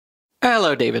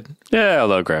Hello, David. Yeah,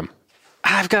 hello, Graham.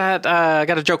 I've got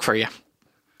a joke for you.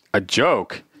 A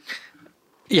joke?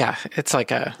 Yeah, it's like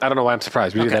a... I don't know why I'm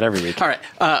surprised. We do that every week. All right.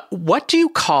 What do you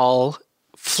call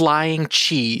flying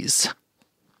cheese?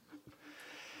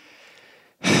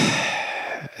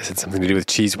 Is it something to do with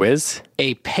Cheese Whiz?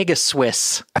 A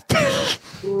Pegaswiss.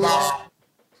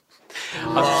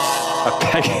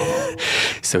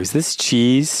 So is this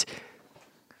cheese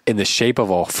in the shape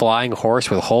of a flying horse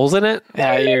with holes in it?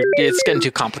 It's getting too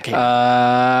complicated. 4.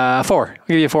 I'll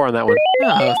give you a 4 on that one.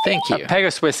 Oh, thank you.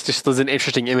 Pegaswiss just was an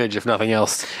interesting image, if nothing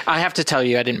else. I have to tell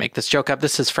you, I didn't make this joke up.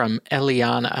 This is from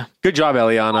Eliana. Good job,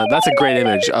 Eliana. That's a great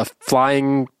image. A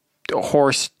flying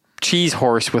cheese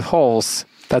horse with holes.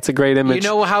 That's a great image. You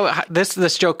know how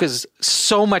this joke is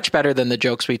so much better than the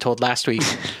jokes we told last week.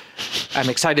 I'm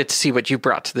excited to see what you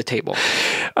brought to the table.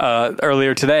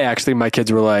 Earlier today, actually, my kids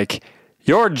were like,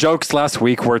 your jokes last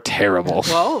week were terrible.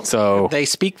 Well, so they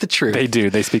speak the truth. They do.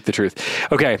 They speak the truth.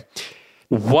 Okay.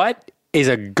 What is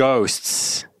a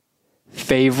ghost's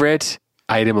favorite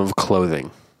item of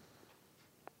clothing?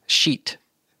 Sheet.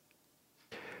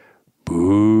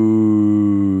 Boots.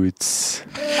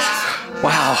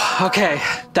 Wow. Okay.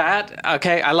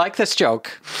 I like this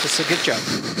joke. It's a good joke.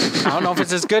 I don't know if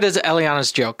it's as good as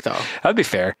Eliana's joke, though. That'd be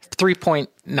fair. 3.9.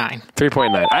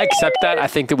 3.9. I accept that. I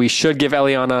think that we should give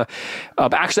Eliana...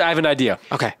 actually, I have an idea.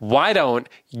 Okay. Why don't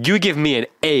you give me an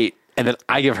 8 and then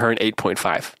I give her an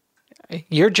 8.5?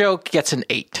 Your joke gets an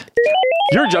 8.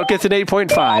 Your joke gets an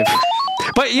 8.5.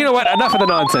 But you know what? Enough of the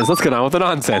nonsense. Let's get on with the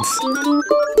nonsense.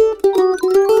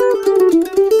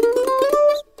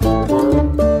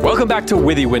 Welcome back to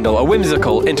Withy Windle, a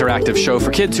whimsical, interactive show for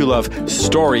kids who love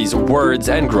stories, words,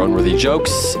 and grown-worthy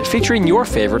jokes, featuring your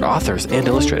favorite authors and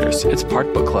illustrators. It's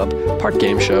part book club, part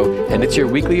game show, and it's your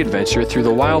weekly adventure through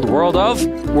the wild world of...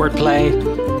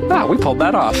 wordplay. Ah, we pulled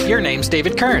that off. Your name's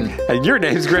David Kern. And your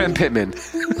name's Graham Pittman.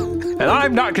 And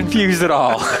I'm not confused at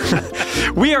all.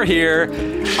 We are here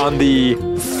on the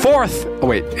 4th... Oh,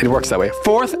 wait, it works that way.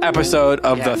 4th episode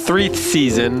of the 3rd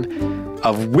season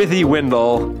of Withy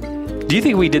Windle. Do you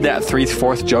think we did that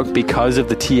 4th joke because of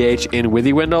the TH in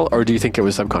Withy Windle, or do you think it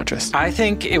was subconscious? I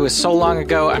think it was so long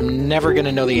ago, I'm never going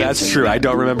to know the answer. That's true. I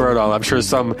don't remember at all. I'm sure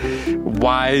some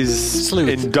wise,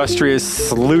 industrious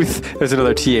sleuth, there's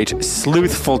another TH,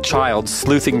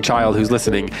 sleuthing child who's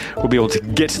listening will be able to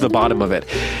get to the bottom of it.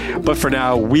 But for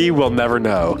now, we will never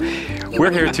know.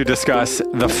 We're here to discuss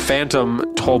the Phantom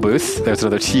Toll Booth. There's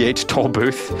another TH, Toll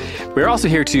Booth. We're also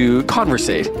here to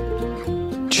conversate,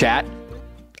 chat,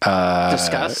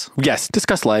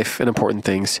 discuss life and important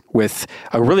things with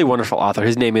a really wonderful author.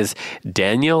 His name is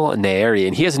Daniel Nayeri,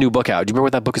 and he has a new book out. Do you remember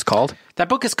what that book is called? That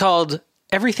book is called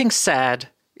Everything Sad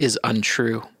is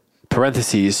Untrue.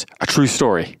 Parentheses, a true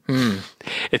story.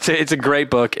 It's a great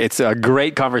book. It's a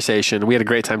great conversation. We had a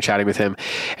great time chatting with him,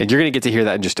 and you're going to get to hear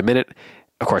that in just a minute.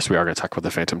 Of course, we are going to talk about the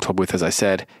Phantom Toll Booth, as I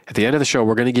said. At the end of the show,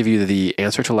 we're going to give you the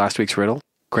answer to last week's riddle.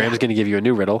 Graham's going to give you a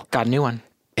new riddle. Got a new one.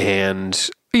 And...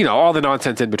 all the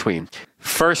nonsense in between.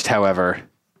 First, however,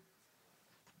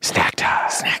 snack time.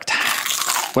 Snack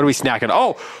time. What are we snacking?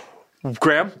 Oh,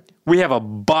 Graham, we have a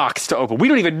box to open. We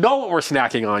don't even know what we're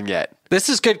snacking on yet. This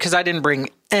is good because I didn't bring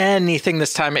anything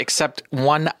this time except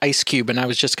one ice cube, and I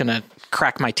was just going to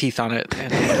crack my teeth on it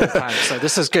at the time. So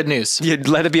this is good news. Yeah,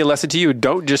 let it be a lesson to you.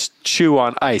 Don't just chew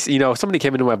on ice. Somebody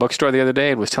came into my bookstore the other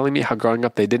day and was telling me how growing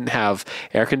up they didn't have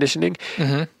air conditioning.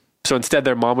 Mm-hmm. So instead,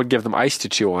 their mom would give them ice to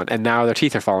chew on, and now their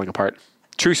teeth are falling apart.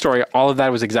 True story. All of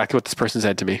that was exactly what this person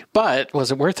said to me. But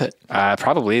was it worth it?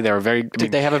 Probably. They were very...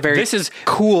 Did they have a very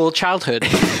cool childhood?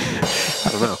 I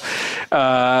don't know.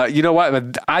 You know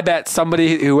what? I bet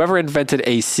whoever invented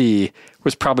AC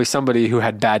was probably somebody who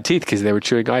had bad teeth because they were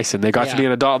chewing ice, and they got to be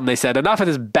an adult and they said, enough of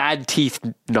this bad teeth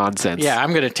nonsense. Yeah, I'm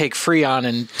going to take Freon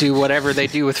and do whatever they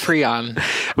do with Freon.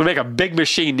 I'm going to make a big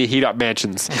machine to heat up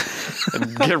mansions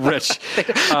and get rich.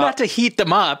 Not to heat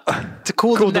them up, to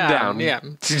cool them down. Yeah.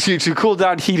 To cool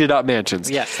down heated up mansions.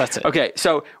 Yes, that's it. Okay,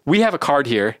 so we have a card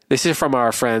here. This is from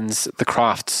our friends, the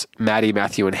Crofts, Maddie,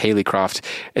 Matthew, and Haley Croft.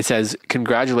 It says,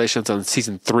 congratulations on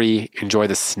season 3. Enjoy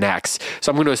the snacks.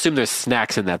 So I'm going to assume there's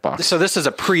snacks in that box. So this is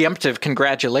a preemptive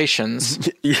congratulations.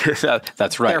 Yeah,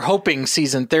 that's right.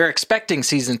 They're expecting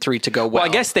season 3 to go well. Well,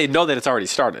 I guess they know that it's already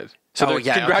started. So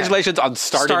congratulations on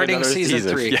starting season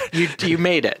 3. Yeah. You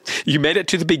made it. You made it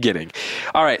to the beginning.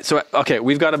 All right. So, okay,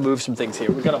 we've got to move some things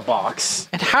here. We've got a box.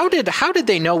 And how did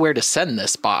they know where to send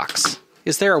this box?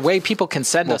 Is there a way people can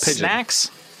send us pigeon.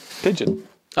 Snacks? Pigeon.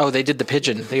 Oh, they did the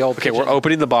pigeon. The old pigeon. Okay, we're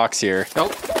opening the box here.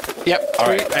 Oh, yep. All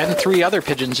right. And 3 other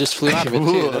pigeons just flew out of it,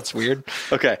 too. That's weird.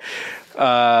 Okay.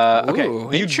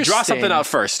 Okay. You draw something out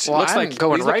first. Well, I'm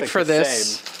going right for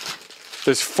this.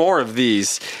 There's 4 of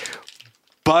these.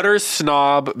 Butter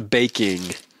Snob Baking.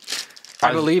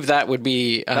 I believe that would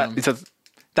be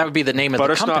that would be the name of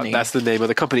the company. That's the name of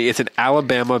the company. It's an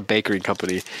Alabama bakery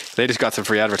company. They just got some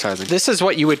free advertising. This is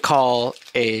what you would call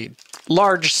a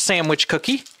large sandwich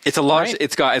cookie. It's a large. Right?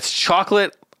 It's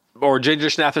chocolate or ginger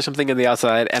snaps or something in the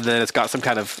outside, and then it's got some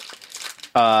kind of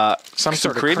some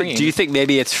sort cream. of cream. Do you think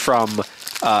maybe it's from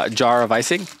Jar of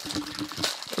Icing?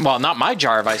 Well, not my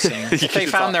jar of icing. They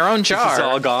found their own jar. It's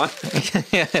all gone.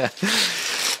 Yeah.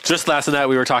 Just last night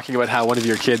we were talking about how one of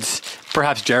your kids,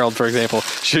 perhaps Gerald, for example,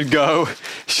 should go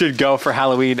for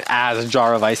Halloween as a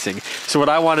Jar of Icing. So what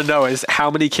I want to know is how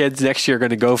many kids next year are going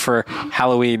to go for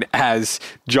Halloween as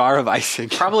Jar of Icing?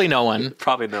 Probably no one.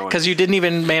 Probably no one. Because you didn't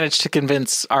even manage to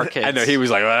convince our kids. I know. He was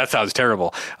like, well, that sounds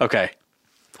terrible. Okay.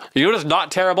 You know what's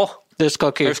not terrible? This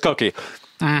cookie. This cookie.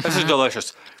 Mm-hmm. This is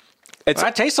delicious.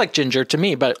 That tastes like ginger to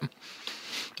me, but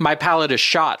my palate is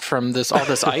shot from all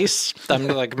this ice. I'm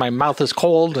like, my mouth is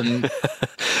cold and.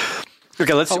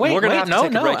 Okay, we're gonna have to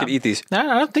take a break and eat these. No,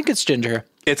 I don't think it's ginger.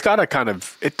 It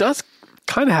does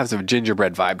kind of have some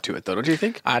gingerbread vibe to it, though, don't you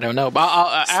think? I don't know.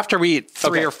 But after we eat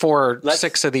 3 or 4,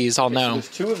 6 of these, I'll know. So there's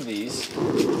 2 of these.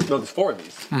 No, there's 4 of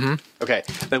these. Mm-hmm. Okay,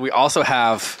 then we also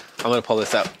have. I'm gonna pull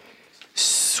this out.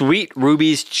 Sweet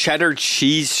Ruby's cheddar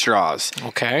cheese straws.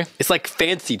 Okay. It's like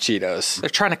fancy Cheetos. They're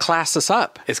trying to class this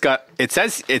up. It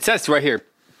says right here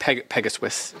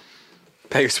Pegasus.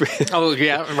 Oh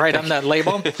yeah, right on that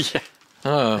label. Yeah.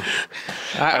 Oh.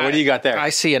 What do you got there? I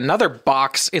see another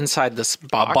box inside this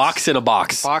box. A box in a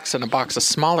box. A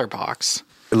smaller box.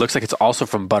 It looks like it's also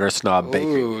from Butter Snob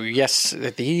Bakery. Ooh, yes.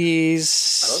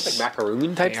 These. I don't think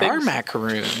macaroon type things. They are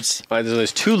macaroons.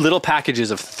 There's 2 little packages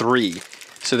of 3.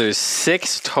 So there's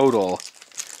 6 total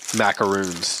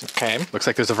macaroons. Okay. Looks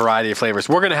like there's a variety of flavors.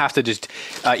 We're going to have to just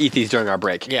eat these during our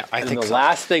break. Yeah, I think the so.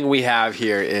 last thing we have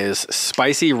here is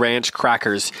spicy ranch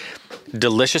crackers,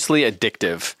 deliciously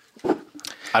addictive.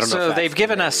 I don't know. So they've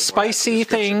given us spicy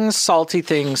things, salty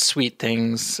things, sweet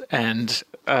things, and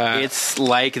it's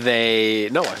like they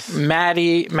know us.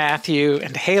 Maddie, Matthew,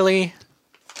 and Haley.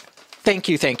 Thank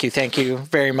you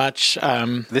very much.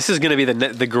 This is going to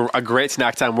be a great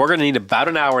snack time. We're going to need about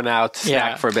an hour now to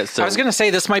snack for a bit. So I was going to say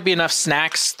this might be enough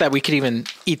snacks that we could even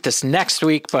eat this next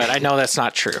week, but I know that's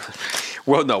not true.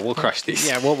 Well, no, we'll crush these.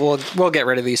 Yeah, we'll get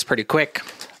rid of these pretty quick.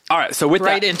 All right, so with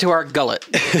right into our gullet.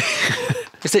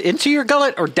 Is it into your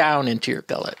gullet or down into your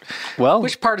gullet? Well,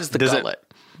 which part is the gullet?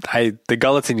 The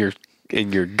gullet's in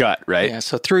your gut, right? Yeah,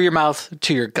 so through your mouth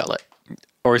to your gullet.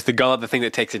 Or is the gullet the thing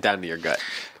that takes it down to your gut?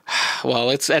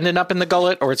 Well, it's ending up in the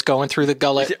gullet or it's going through the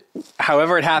gullet.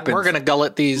 However it happens. We're going to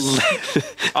gullet these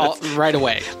right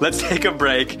away. Let's take a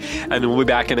break, and we'll be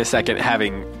back in a second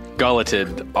having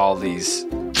gulleted all these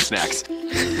snacks.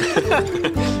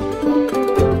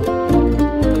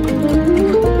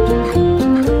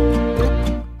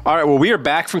 All right, well, we are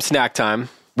back from snack time.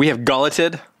 We have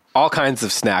gulleted all kinds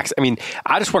of snacks. I mean,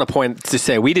 I just want to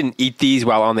say we didn't eat these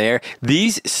while on the air.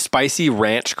 These spicy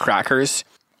ranch crackers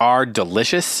are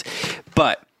delicious,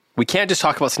 but we can't just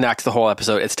talk about snacks the whole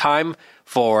episode. It's time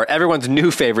for everyone's new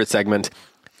favorite segment,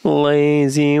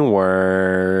 Lazy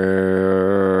Words.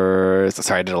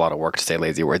 Sorry, I did a lot of work to say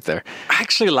lazy words there. I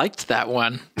actually liked that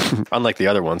one. Unlike the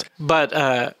other ones.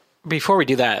 But before we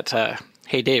do that,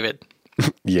 hey, David.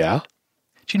 Yeah?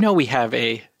 Do you know we have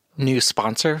a new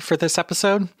sponsor for this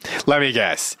episode? Let me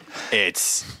guess.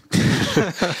 It's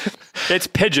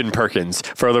Pigeon Perkins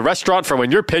for the restaurant for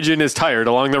when your pigeon is tired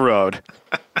along the road.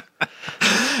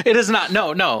 It is not.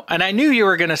 No. And I knew you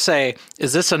were going to say,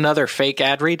 is this another fake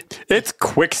ad read? It's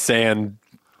quicksand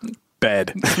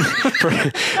bed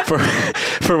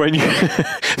for when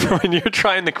you're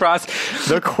trying to cross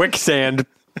the quicksand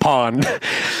pond.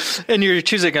 And you're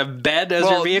choosing a bed as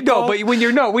your vehicle? No, but when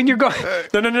you're going... No.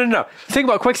 The thing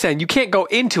about quicksand, you can't go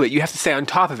into it. You have to stay on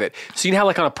top of it. So you know how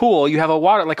like on a pool, you have a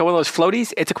water, like one of those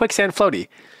floaties? It's a quicksand floaty.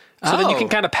 So then you can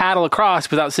kind of paddle across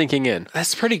without sinking in.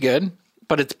 That's pretty good.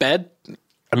 But it's bed?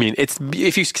 I mean,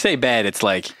 if you say bed, it's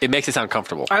like, it makes it sound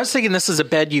comfortable. I was thinking this is a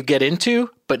bed you get into,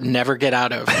 but never get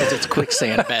out of because it's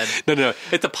quicksand bed. No.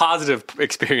 It's a positive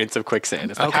experience of quicksand.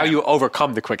 It's like how you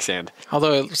overcome the quicksand.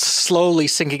 Although slowly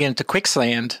sinking into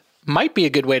quicksand might be a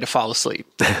good way to fall asleep.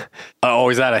 Oh,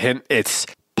 is that a hint? It's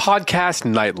Podcast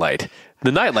Nightlight.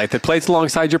 The nightlight that plays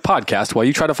alongside your podcast while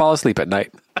you try to fall asleep at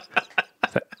night.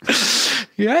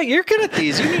 Yeah, you're good at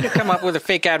these. You need to come up with a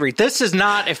fake ad read. This is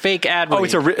not a fake ad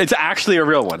read. Oh, it's actually a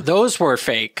real one. Those were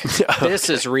fake. Okay. This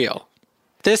is real.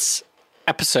 This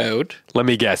episode... Let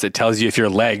me guess. It tells you if your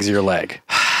leg's your leg.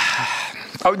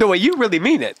 Oh, no, wait, you really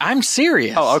mean it. I'm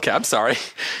serious. Oh, okay. I'm sorry.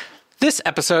 This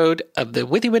episode of the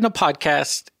Withy Window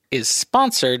podcast is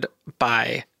sponsored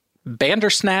by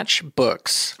Bandersnatch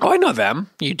Books. Oh, I know them.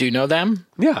 You do know them?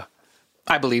 Yeah.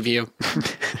 I believe you.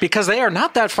 Because they are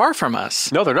not that far from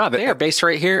us. No, they're not. They are based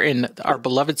right here in our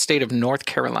beloved state of North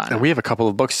Carolina. And we have a couple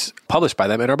of books published by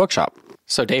them in our bookshop.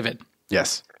 So, David.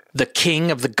 Yes. The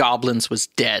king of the goblins was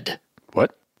dead.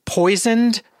 What?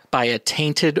 Poisoned by a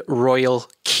tainted royal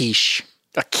quiche.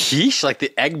 A quiche? Like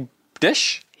the egg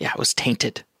dish? Yeah, it was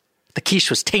tainted. The quiche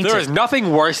was tainted. There is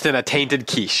nothing worse than a tainted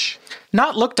quiche.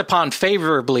 Not looked upon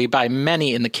favorably by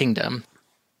many in the kingdom.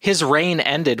 His reign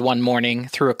ended one morning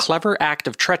through a clever act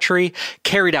of treachery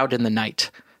carried out in the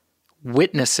night.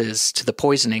 Witnesses to the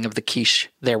poisoning of the quiche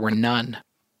there were none.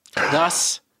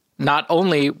 Thus, not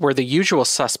only were the usual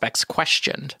suspects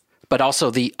questioned, but also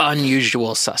the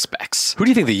unusual suspects. Who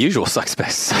do you think the usual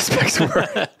suspects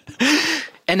were?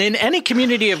 And in any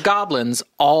community of goblins,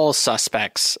 all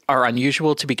suspects are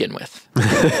unusual to begin with.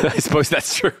 I suppose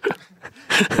that's true.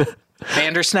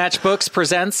 Bandersnatch Books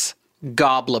presents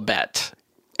Goblebet,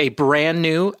 a brand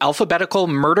new alphabetical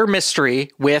murder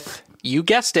mystery with, you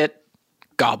guessed it,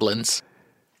 goblins.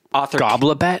 Author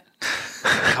Goblebet?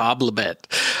 Goblebet.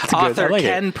 Author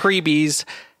Ken Preby's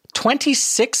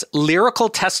 26 lyrical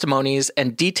testimonies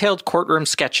and detailed courtroom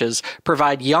sketches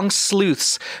provide young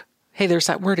sleuths. Hey, there's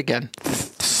that word again.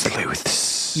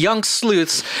 Sleuths. Young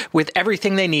sleuths with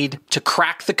everything they need to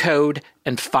crack the code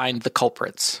and find the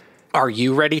culprits. Are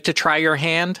you ready to try your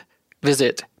hand?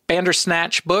 Visit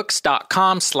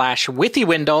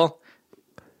bandersnatchbooks.com/withywindle.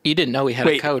 You didn't know we had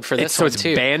a code for this one, too. So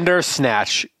it's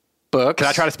Bandersnatch Books. Can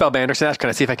I try to spell Bandersnatch? Can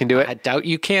I see if I can do it? I doubt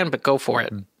you can, but go for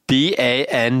it.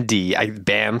 B-A-N-D.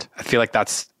 Band. I feel like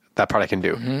that part I can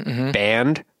do.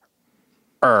 Band.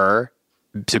 So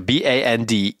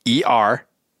B-A-N-D-E-R.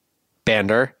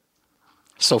 Bander.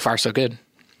 So far, so good.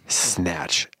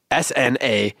 Snatch.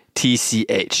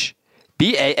 S-N-A-T-C-H.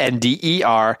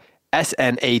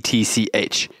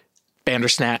 B-A-N-D-E-R-S-N-A-T-C-H.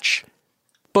 Bandersnatch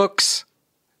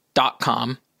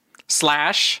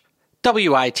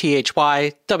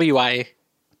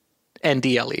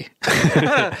books.com/WITHYWINDLE.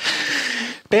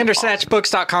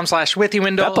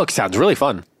 Bandersnatchbooks.com/withywindle. That book sounds really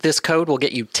fun. This code will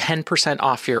get you 10%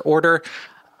 off your order.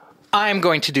 I'm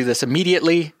going to do this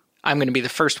immediately. I'm going to be the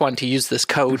first one to use this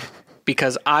code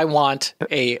because I want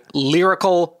a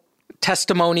lyrical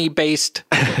testimony-based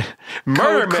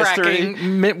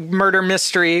murder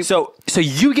mystery. So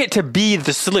you get to be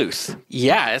the sleuth.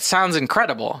 Yeah, it sounds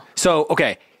incredible. So,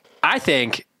 okay, I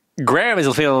think Graham is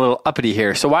feeling a little uppity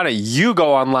here. So why don't you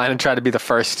go online and try to be the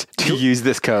first to use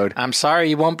this code? I'm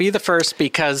sorry, you won't be the first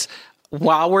because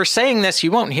while we're saying this, you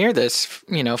won't hear this,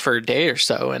 for a day or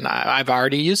so, and I've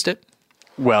already used it.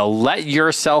 Well, let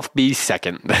yourself be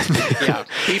second. Yeah,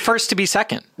 be first to be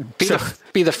second.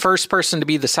 Be the first person to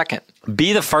be the second.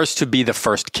 Be the first to be the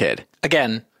first kid.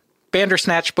 Again,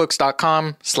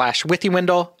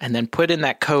 bandersnatchbooks.com/withywindle, and then put in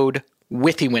that code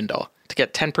withywindle to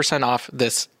get 10% off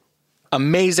this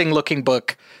amazing looking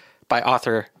book by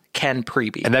author Ken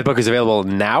Preby. And that book is available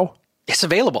now? It's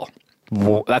available.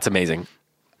 Well, that's amazing.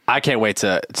 I can't wait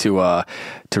to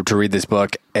read this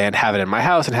book and have it in my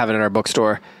house and have it in our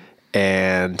bookstore.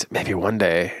 And maybe one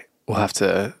day we'll have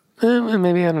to,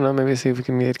 maybe, I don't know, maybe see if we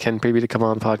can get Ken Preby to come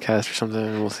on podcast or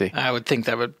something. We'll see. I would think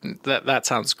that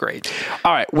sounds great.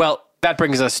 All right. Well, that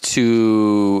brings us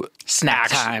to snack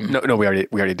time. No, we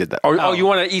already did that. Oh, you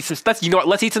want to eat some? You know what?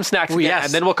 Let's eat some snacks again, yes.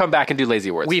 And then we'll come back and do lazy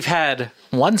words. We've had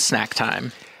one snack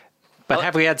time, but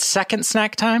have we had second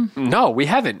snack time? No, we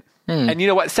haven't. And you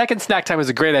know what? Second snack time is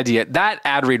a great idea. That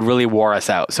ad read really wore us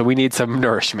out, so we need some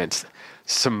nourishment.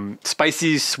 Some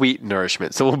spicy, sweet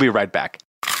nourishment. So we'll be right back.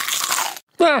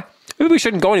 Maybe we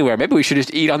shouldn't go anywhere. Maybe we should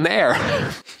just eat on the air.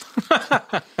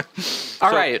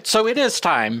 All right. So it is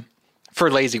time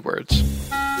for lazy words.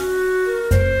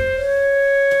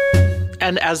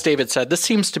 And as David said, this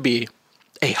seems to be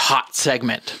a hot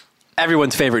segment.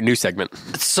 Everyone's favorite new segment.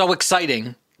 It's so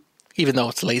exciting, even though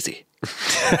it's lazy.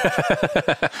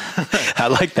 I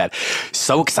like that.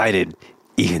 So excited,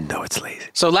 even though it's lazy.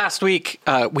 So last week,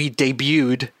 we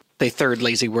debuted the third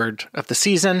lazy word of the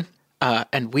season,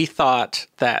 and we thought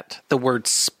that the word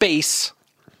space,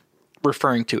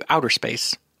 referring to outer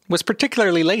space, was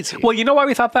particularly lazy. Well, you know why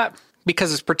we thought that?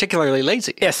 Because it's particularly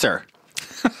lazy. Yes, sir.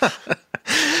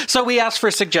 So we asked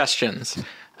for suggestions.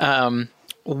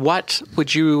 What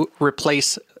would you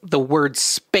replace the word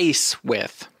space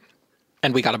with?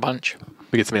 And we got a bunch.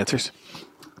 We get some answers.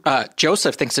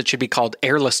 Joseph thinks it should be called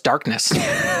airless darkness.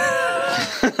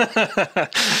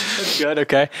 That's good,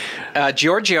 okay.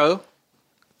 Giorgio,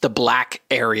 the black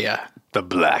area. The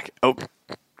black. Oh,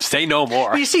 Say no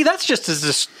more. You see, that's just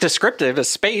as descriptive as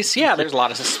space. Yeah, there's a lot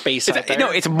of space out there.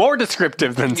 No, it's more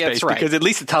descriptive than space that's right. because at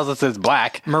least it tells us it's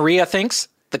black. Maria thinks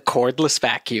the cordless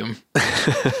vacuum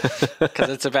because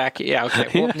it's a vacuum. Yeah,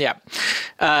 okay. Well,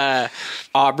 yeah.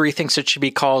 Aubrey thinks it should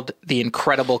be called the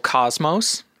Incredible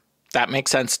Cosmos. That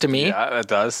makes sense to me. Yeah, that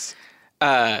does.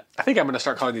 I think I'm going to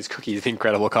start calling these cookies the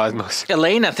Incredible Cosmos.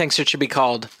 Elena thinks it should be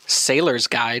called Sailor's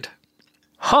Guide.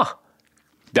 Huh.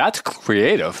 That's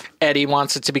creative. Eddie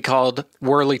wants it to be called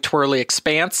Whirly Twirly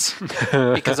Expanse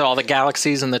because of all the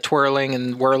galaxies and the twirling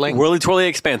and whirling. Whirly Twirly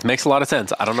Expanse makes a lot of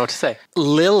sense. I don't know what to say.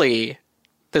 Lily,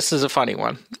 this is a funny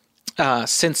one.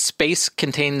 Since space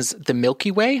contains the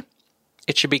Milky Way,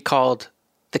 it should be called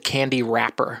the Candy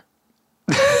Wrapper.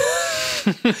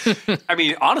 I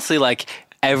mean, honestly, like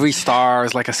every star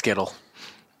is like a Skittle.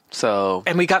 So,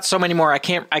 and we got so many more. I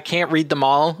can't read them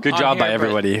all. Good job by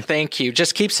everybody. Thank you.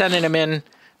 Just keep sending them in.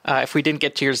 If we didn't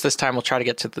get to yours this time, we'll try to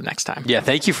get to the next time. Yeah,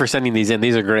 thank you for sending these in.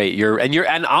 These are great.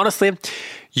 And honestly,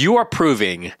 you are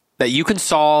proving that you can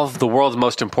solve the world's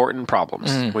most important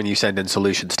problems when you send in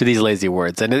solutions to these lazy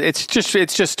words. And it's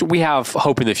just we have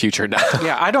hope in the future now.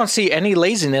 Yeah, I don't see any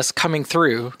laziness coming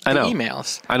through the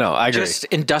emails. I know. I agree. Just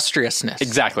industriousness.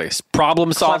 Exactly.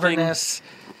 Problem solving. Cleverness.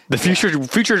 The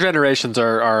future generations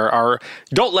are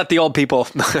don't let the old people.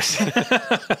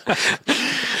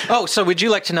 Oh, so would you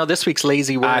like to know this week's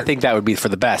lazy word? I think that would be for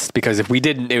the best because if we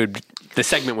didn't, the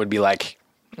segment would be like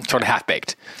sort of half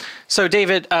baked. So,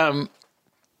 David,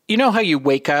 you know how you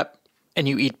wake up and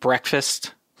you eat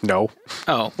breakfast? No.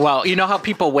 Oh, well, you know how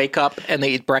people wake up and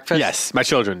they eat breakfast? Yes, my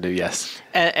children do. Yes.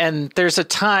 And there's a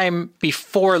time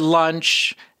before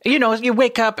lunch. You know, you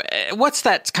wake up. What's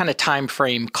that kind of time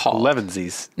frame called?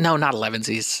 11sies. No, not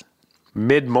 11sies.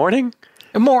 Mid-morning?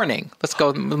 Morning. Let's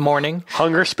go morning.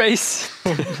 Hunger space?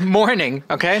 Morning,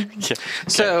 okay? Yeah.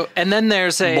 So, and then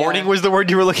there's a... Morning was the word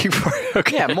you were looking for?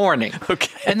 Okay. Yeah, morning. Okay.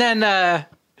 And then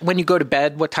when you go to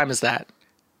bed, what time is that?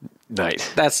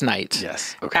 Night. That's night.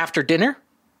 Yes. Okay. After dinner?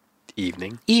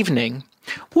 Evening. Evening.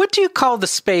 What do you call the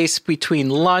space between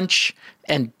lunch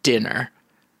and dinner?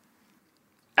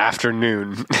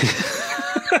 Afternoon.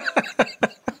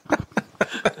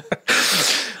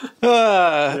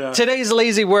 Today's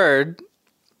lazy word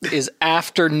is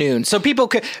afternoon. So people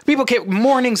can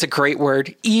morning's a great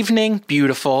word, evening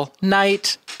beautiful,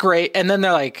 night great, and then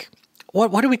they're like,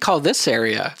 what do we call this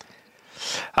area?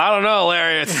 I don't know,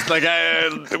 Larry. It's like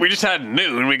we just had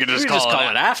noon. We could just call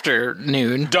it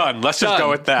afternoon. Done. Let's just go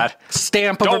with that.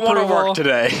 Stamp of approval. Don't want to work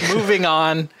today. Moving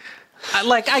on.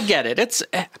 I get it. It's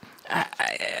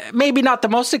maybe not the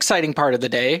most exciting part of the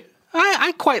day.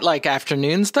 I quite like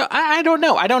afternoons, though. I don't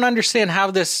know. I don't understand how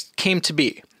this came to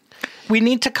be. We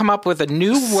need to come up with a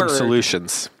new word.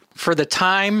 Solutions. For the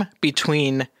time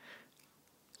between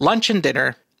lunch and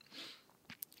dinner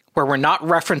where we're not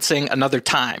referencing another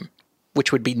time,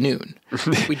 which would be noon.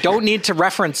 We don't need to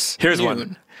reference Here's noon.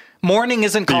 One. Morning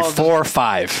isn't called... Before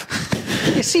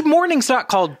 5. You see, morning's not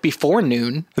called before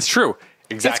noon. That's true.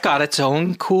 Exactly. It's got its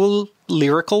own cool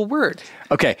lyrical word.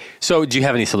 Okay, so do you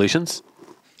have any solutions?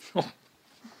 Oh.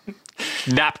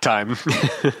 Nap time.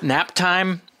 Nap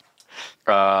time?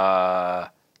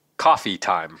 Coffee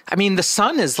time. I mean, the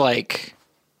sun is like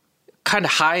kind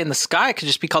of high in the sky. It could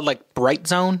just be called like bright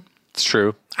zone. It's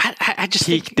true. I just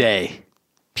Peak day.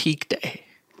 Peak day.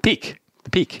 Peak. The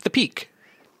peak. The peak.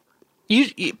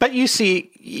 But you see,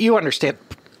 you understand.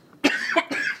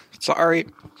 Sorry.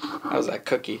 How's that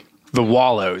cookie? The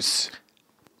wallows.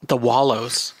 The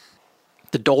wallows.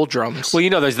 The doldrums. Well, you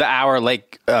know, there's the hour,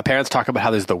 like parents talk about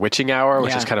how there's the witching hour,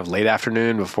 which Yeah. is kind of late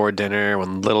afternoon before dinner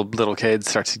when little kids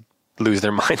start to lose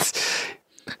their minds.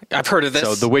 I've heard of this.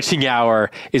 So the witching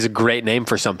hour is a great name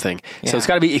for something. Yeah. So it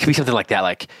could be something like that,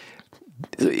 like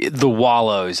the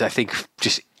wallows. I think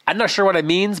I'm not sure what it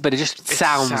means, but it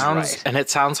sounds right. And it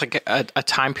sounds like a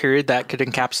time period that could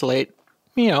encapsulate,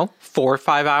 4 or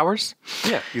 5 hours.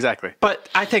 Yeah, exactly. But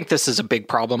I think this is a big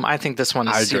problem. I think this one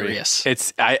is serious.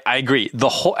 I agree.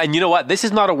 And you know what? This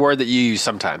is not a word that you use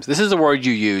sometimes. This is a word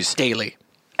you use Daily.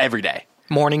 every day.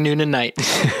 Morning, noon, and night.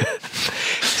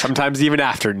 Sometimes even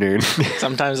afternoon.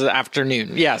 Sometimes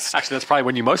afternoon. Yes. Actually, that's probably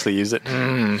when you mostly use it.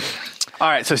 All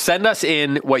right, so send us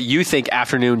in what you think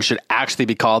afternoon should actually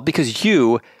be called because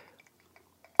you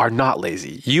are not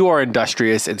lazy. You are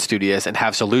industrious and studious and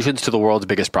have solutions to the world's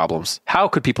biggest problems. How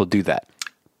could people do that?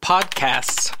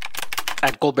 Podcasts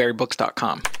at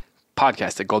goldberrybooks.com.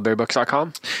 Podcast at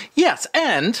goldberrybooks.com? Yes,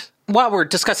 and while we're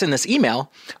discussing this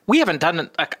email, we haven't done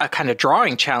a kind of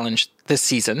drawing challenge this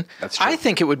season. That's true. I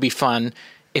think it would be fun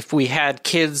if we had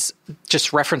kids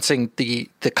just referencing the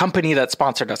company that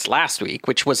sponsored us last week,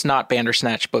 which was not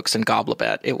Bandersnatch Books and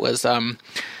Goblebet. It was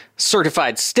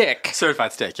Certified Stick.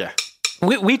 Certified Stick, yeah.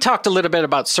 We talked a little bit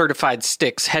about Certified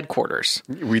Stick's headquarters.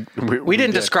 We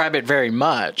didn't describe it very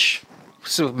much.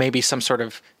 So maybe some sort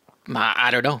of, I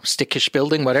don't know, stickish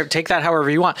building, whatever. Take that however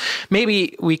you want.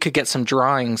 Maybe we could get some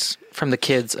drawings from the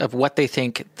kids of what they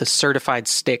think the Certified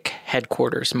Stick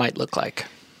headquarters might look like.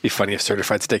 Be funny if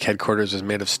Certified Stick headquarters was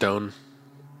made of stone.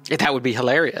 That would be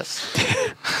hilarious.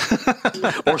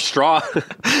 Or straw.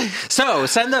 So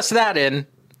send us that in,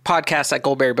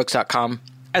 podcast@goldberrybooks.com,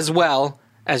 as well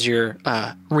as your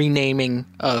renaming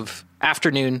of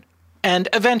afternoon and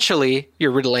eventually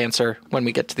your riddle answer when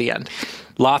we get to the end.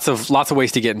 Lots of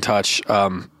ways to get in touch.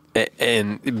 And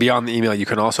beyond the email, you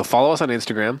can also follow us on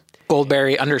Instagram.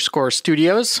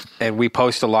 Goldberry_studios. And we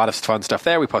post a lot of fun stuff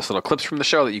there. We post little clips from the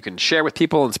show that you can share with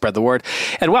people and spread the word.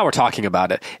 And while we're talking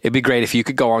about it, it'd be great if you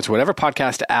could go on to whatever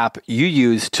podcast app you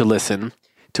use to listen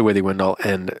to Withy Windle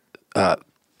and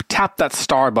tap that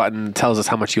star button that tells us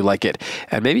how much you like it.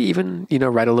 And maybe even,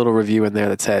 write a little review in there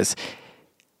that says,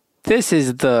 this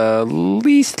is the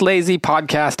least lazy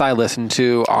podcast I listen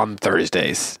to on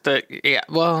Thursdays.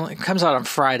 Well, it comes out on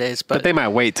Fridays, but they might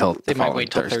wait till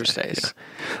Thursdays.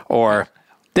 Yeah. Or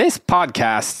this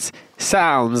podcast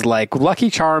sounds like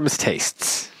Lucky Charms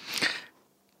tastes.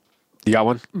 You got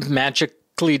one?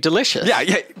 Magically delicious. Yeah,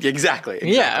 exactly.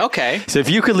 Yeah, okay. So if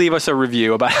you could leave us a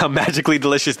review about how magically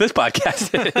delicious this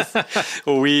podcast is,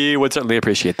 we would certainly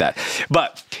appreciate that.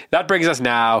 But that brings us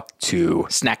now to...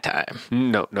 snack time.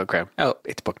 No, Graham. Oh.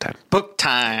 It's book time. Book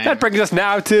time. That brings us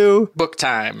now to... book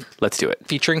time. Let's do it.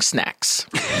 Featuring snacks.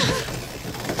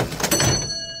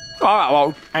 All right,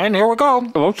 well... and here we go.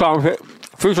 Book time.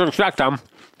 Featuring snack time.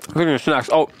 Featuring snacks.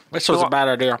 Oh. This was a bad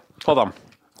idea. Hold on.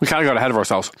 We kind of got ahead of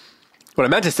ourselves. What I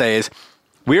meant to say is...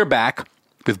 we're back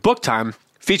with book time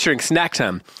featuring snack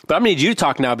time. But I'm going to need you to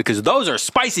talk now because those are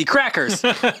spicy crackers.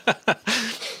 All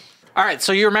right.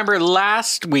 So you remember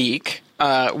last week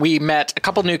we met a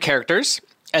couple new characters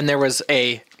and there was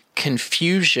a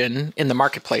confusion in the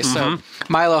marketplace. Mm-hmm. So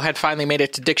Milo had finally made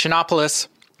it to Dictionopolis,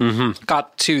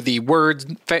 got to the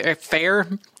word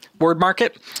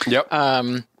market. Yep.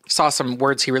 Saw some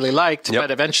words he really liked, but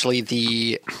eventually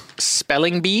the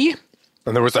spelling bee.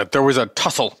 And there was a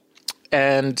tussle.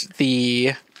 And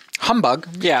the humbug,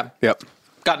 Yep.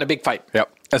 got in a big fight. Yep.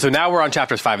 And so now we're on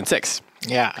chapters 5 and 6.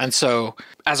 Yeah, and so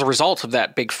as a result of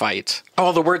that big fight,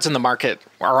 all the words in the market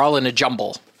are all in a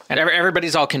jumble, and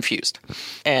everybody's all confused.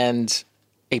 And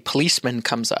a policeman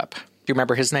comes up. Do you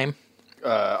remember his name?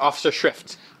 Officer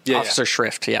Shrift. Yeah, Officer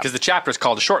Shrift, yeah. Because the chapter is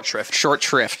called a short shrift. Short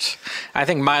shrift. I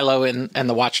think Milo and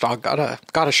the Watchdog got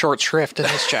a short shrift in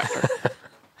this chapter.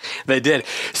 They did.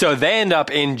 So they end up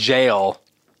in jail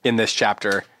in this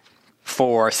chapter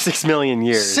for 6 million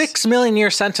years. 6 million year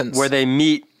sentence. Where they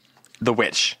meet the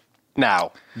witch.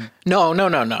 Now.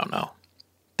 No.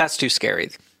 That's too scary.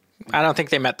 I don't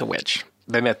think they met the witch.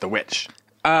 They met the witch.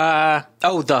 The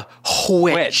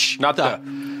witch. Not the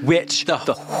witch.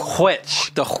 The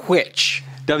witch. The witch.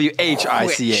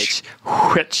 W-H-I-C-H.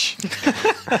 Witch.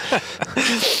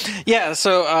 Yeah,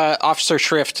 so Officer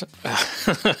Shrift,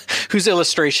 whose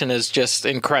illustration is just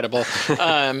incredible,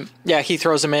 he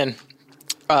throws them in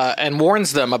and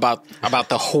warns them about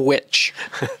the witch.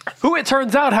 Who it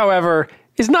turns out, however,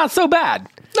 is not so bad.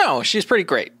 No, she's pretty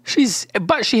great. She is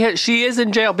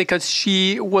in jail because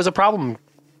she was a problem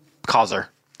causer.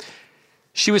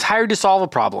 She was hired to solve a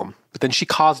problem, but then she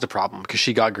caused a problem because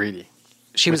she got greedy.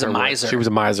 She was a miser. She was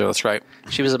a miser, that's right.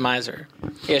 She was a miser.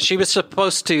 Yeah, she was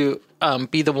supposed to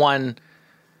be the one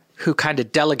who kind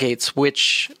of delegates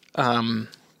which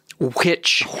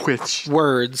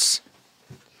words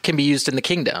can be used in the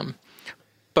kingdom.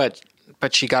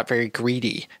 But she got very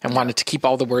greedy and wanted to keep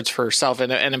all the words for herself.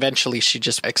 And eventually she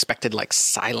just expected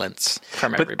silence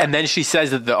from everybody. And then she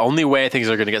says that the only way things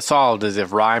are going to get solved is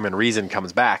if Rhyme and Reason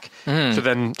comes back. Mm. So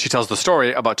then she tells the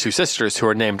story about two sisters who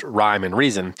are named Rhyme and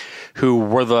Reason, who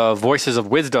were the voices of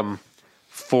wisdom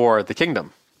for the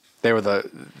kingdom. They were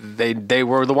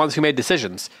the ones who made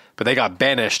decisions, but they got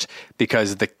banished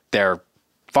because their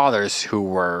fathers, who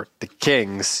were the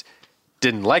kings,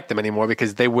 didn't like them anymore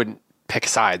because they wouldn't pick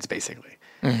sides, basically,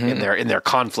 in their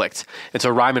conflict. And so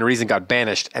Rhyme and Reason got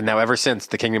banished, and now ever since,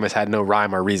 the kingdom has had no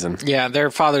rhyme or reason. Yeah,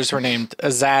 their fathers were named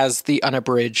Azaz the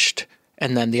Unabridged,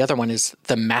 and then the other one is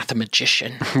the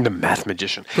Mathemagician. The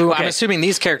Mathemagician. Who I'm assuming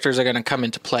these characters are going to come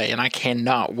into play, and I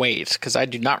cannot wait, because I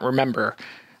do not remember.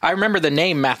 I remember the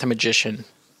name Mathemagician,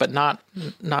 but not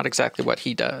exactly what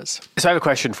he does. So I have a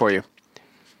question for you.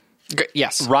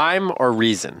 Yes. Rhyme or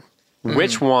Reason?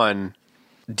 Which one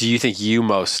do you think you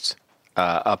most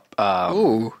identify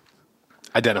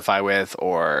with,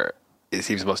 or it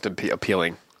seems most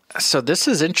appealing? So this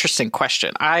is an interesting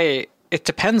question. It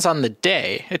depends on the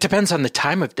day. It depends on the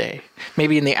time of day.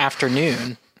 Maybe in the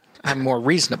afternoon, I'm more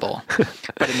reasonable,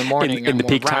 but in the morning, I'm the more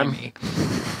peak rhymey.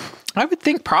 I would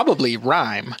think probably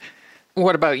rhyme.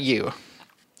 What about you?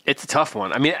 It's a tough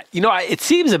one. I mean, it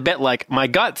seems a bit like my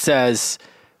gut says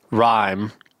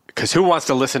rhyme, because who wants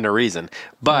to listen to reason?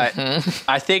 But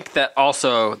I think that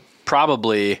also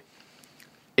probably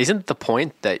isn't the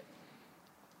point that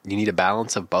you need a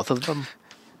balance of both of them?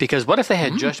 Because what if they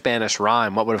had just banished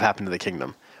rhyme? What would have happened to the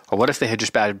kingdom? Or what if they had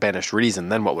just banished reason?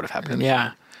 Then what would have happened?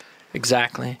 Yeah,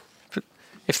 exactly.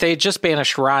 If they had just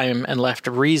banished rhyme and left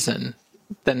reason,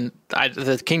 then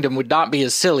the kingdom would not be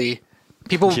as silly.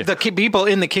 The people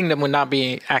in the kingdom would not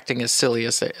be acting as silly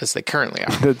as they currently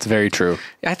are. That's very true.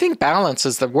 I think balance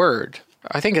is the word.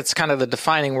 I think it's kind of the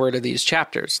defining word of these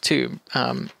chapters too,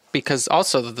 because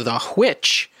also the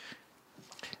witch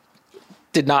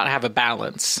did not have a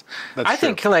balance. I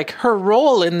think like her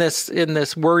role in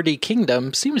this wordy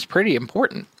kingdom seems pretty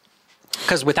important,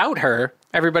 because without her,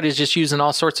 everybody's just using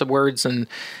all sorts of words and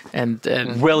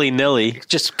willy-nilly,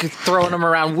 just throwing them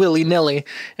around willy-nilly,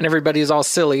 and everybody's all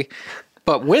silly.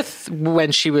 But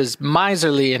when she was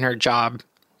miserly in her job,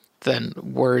 then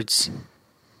words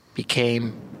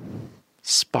became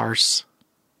sparse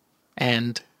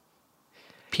and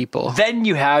people. Then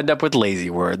you end up with lazy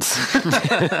words.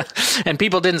 And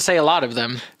people didn't say a lot of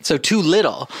them, so too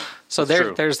little. So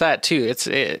there's that too.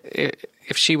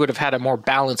 If she would have had a more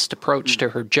balanced approach to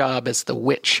her job as the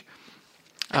witch,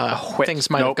 things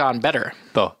might have gone better.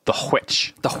 The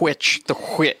witch. The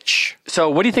witch. So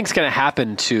what do you think is going to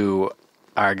happen to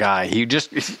our guy?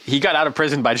 He got out of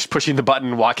prison by just pushing the button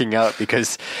and walking out,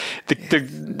 because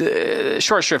the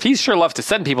short shrift, he sure loves to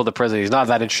send people to prison. He's not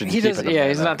that interested in keeping them. Yeah,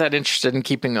 he's not that interested in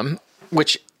keeping them,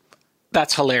 which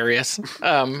that's hilarious.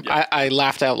 I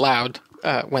laughed out loud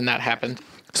when that happened.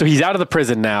 So he's out of the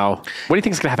prison now. What do you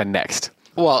think is going to happen next?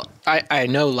 Well, I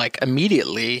know like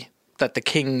immediately that the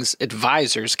king's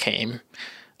advisors came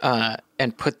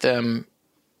and put them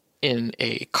in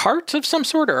a cart of some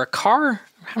sort, or a car.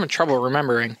 I'm having trouble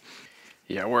remembering.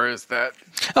 Yeah, where is that?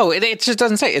 Oh, it just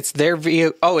doesn't say. It's their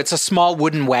vehicle. Oh, it's a small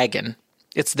wooden wagon.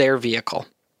 It's their vehicle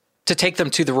to take them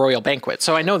to the royal banquet.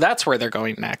 So I know that's where they're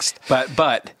going next.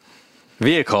 But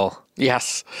vehicle.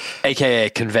 Yes.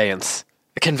 AKA conveyance.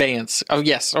 A conveyance. Oh,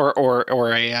 yes. Or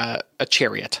a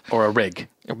chariot. Or a rig.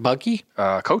 A buggy.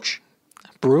 Coach.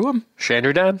 Brougham.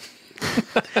 Chandridan.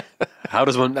 How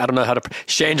does one? I don't know how to.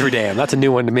 Chandridan. That's a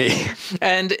new one to me.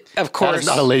 And of course, that is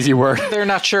not a lazy word. They're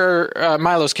not sure.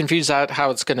 Milo's confused out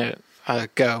how it's going to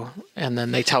go, and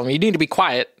then they tell him, "You need to be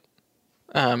quiet."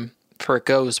 For it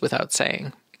goes without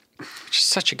saying. Which is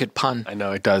such a good pun. I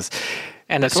know it does.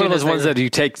 And it's one of those ones that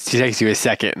takes you a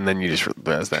second, and then you just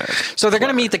realize that. So they're going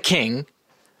to meet the king.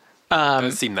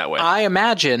 Doesn't seem that way. I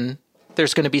imagine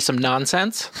there's going to be some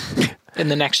nonsense in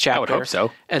the next chapter. I would hope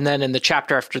so. And then in the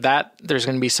chapter after that, there's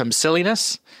going to be some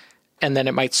silliness, and then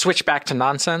it might switch back to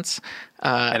nonsense.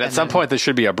 And at some point, there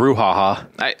should be a brouhaha.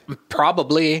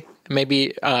 Probably,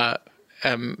 maybe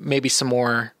some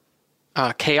more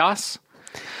chaos.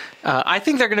 I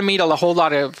think they're going to meet a whole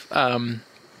lot of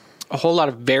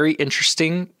very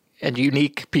interesting and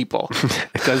unique people.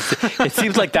 It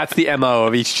seems like that's the MO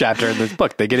of each chapter in this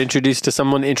book. They get introduced to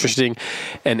someone interesting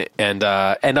and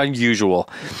unusual.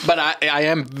 But I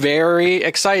am very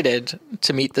excited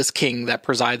to meet this king that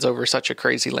presides over such a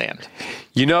crazy land.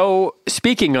 You know,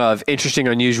 speaking of interesting,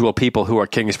 unusual people who are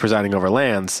kings presiding over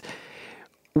lands,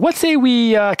 what say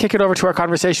we kick it over to our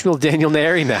conversation with Daniel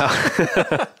Nayeri now?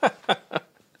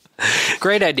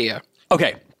 Great idea.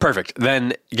 Okay, perfect.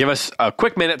 Then give us a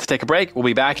quick minute to take a break. We'll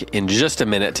be back in just a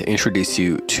minute to introduce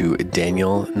you to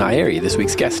Daniel Nayeri, this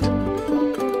week's guest.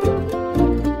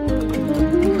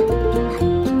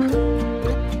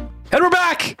 And we're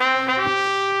back!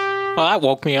 Well, that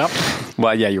woke me up.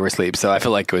 Well, yeah, you were asleep, so I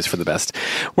feel like it was for the best.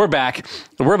 We're back.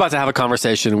 We're about to have a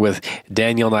conversation with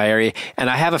Daniel Nayeri, and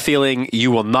I have a feeling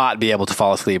you will not be able to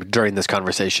fall asleep during this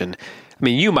conversation. I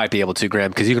mean, you might be able to,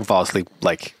 Graham, because you can fall asleep,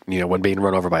 like, when being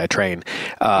run over by a train.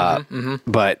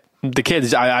 But the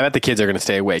kids, I bet the kids are going to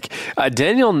stay awake.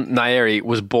 Daniel Nayeri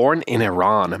was born in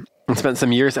Iran and spent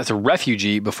some years as a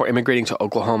refugee before immigrating to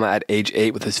Oklahoma at age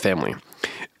 8 with his family.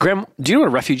 Graham, do you know what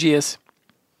a refugee is?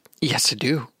 Yes, I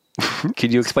do.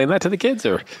 Could you explain that to the kids,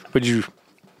 or would you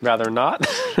rather not?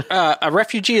 A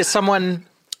refugee is someone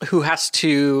who has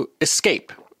to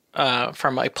escape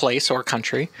from a place or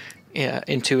country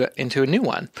into a new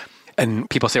one. And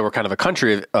people say we're kind of a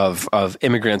country of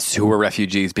immigrants who were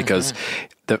refugees because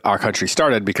our country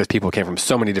started because people came from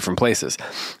so many different places.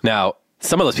 Now,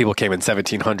 some of those people came in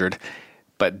 1700,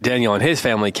 but Daniel and his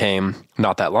family came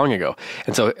not that long ago.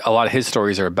 And so a lot of his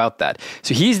stories are about that.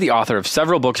 So he's the author of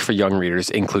several books for young readers,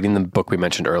 including the book we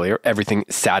mentioned earlier, Everything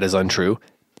Sad is Untrue,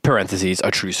 parentheses,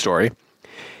 a true story.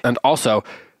 And also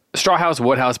Straw House,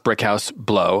 Wood House, Brick House,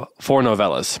 Blow, 4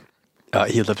 novellas.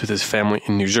 He lived with his family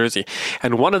in New Jersey.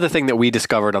 And one of the things that we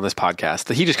discovered on this podcast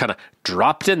that he just kind of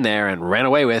dropped in there and ran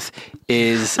away with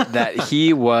is that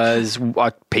he was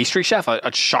a pastry chef, a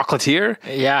chocolatier.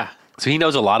 Yeah. So he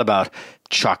knows a lot about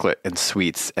chocolate and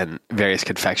sweets and various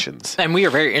confections. And we are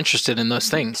very interested in those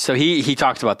things. So he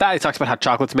talks about that. He talks about how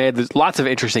chocolate's made. There's lots of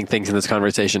interesting things in this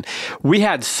conversation. We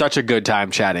had such a good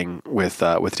time chatting with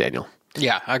Daniel.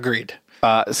 Yeah, agreed.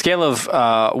 Scale of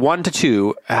 1 to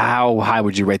 2, how high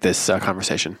would you rate this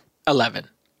conversation? 11.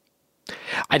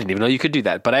 I didn't even know you could do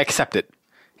that, but I accept it.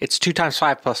 It's 2 times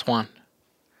 5 plus 1.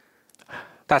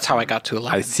 That's how I got to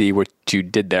 11. I see what you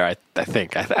did there, I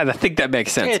think. I think that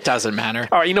makes sense. It doesn't matter.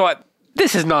 All right, you know what?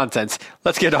 This is nonsense.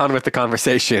 Let's get on with the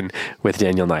conversation with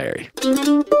Daniel Nayeri.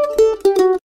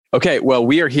 Okay, well,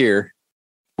 we are here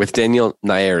with Daniel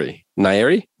Nayeri.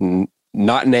 Nayeri?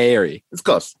 Not Nayeri. It's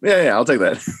close. Yeah, I'll take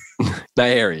that.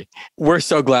 Nayeri. We're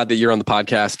so glad that you're on the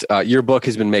podcast. Your book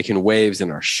has been making waves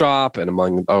in our shop and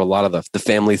among a lot of the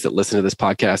families that listen to this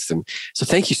podcast. And so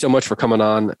thank you so much for coming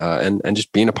on and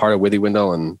just being a part of Withy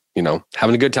Window and,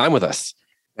 having a good time with us.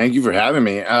 Thank you for having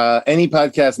me. Any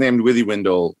podcast named Withy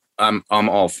Window, I'm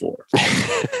all for.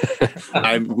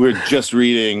 We're just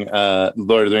reading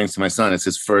Lord of the Rings to my son. It's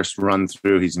his first run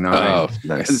through. He's 9. Oh,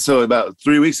 nice. So about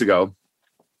 3 weeks ago,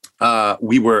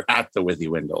 we were at the Withy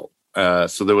Window.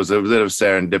 So there was a bit of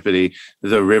serendipity.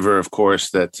 The river, of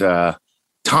course, that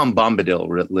Tom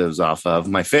Bombadil lives off of.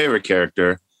 My favorite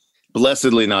character,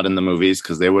 blessedly not in the movies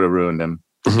because they would have ruined him.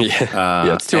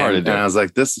 Yeah, it's too hard to do. And I was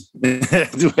like, this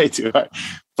is way too hard.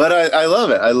 But I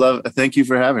love it. Thank you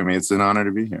for having me. It's an honor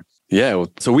to be here. Yeah.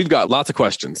 Well, so we've got lots of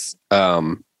questions,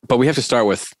 but we have to start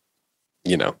with,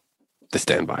 the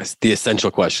standbys, the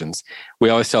essential questions. We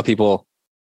always tell people,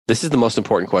 this is the most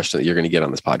important question that you're going to get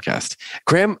on this podcast.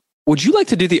 Graham, would you like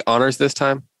to do the honors this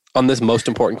time on this most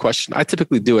important question? I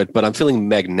typically do it, but I'm feeling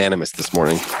magnanimous this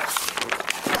morning.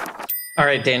 All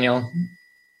right, Daniel.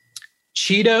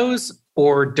 Cheetos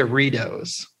or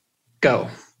Doritos? Go.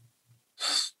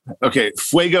 Okay,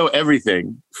 fuego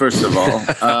everything, first of all.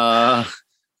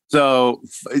 So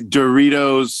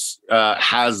Doritos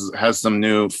has some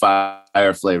new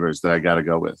fire flavors that I got to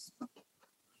go with.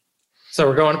 So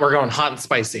we're going hot and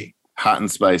spicy. Hot and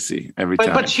spicy every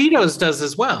time. But Cheetos does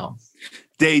as well.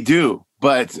 They do,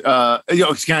 but can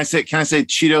I say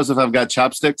Cheetos if I've got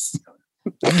chopsticks?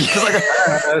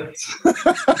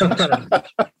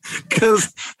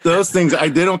 Because those things they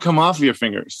don't come off your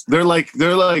fingers. They're like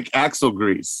axle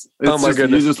grease. Oh my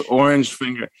goodness! You just orange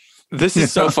finger. This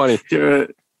is so funny.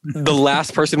 The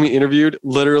last person we interviewed,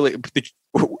 literally,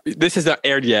 this is not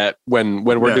aired yet when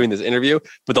we're doing this interview,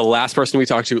 but the last person we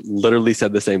talked to literally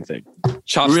said the same thing.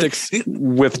 Chopsticks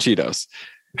with Cheetos.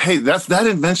 Hey, that's that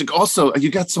invention. Also,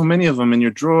 you got so many of them in your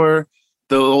drawer.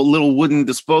 The little wooden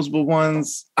disposable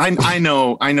ones. I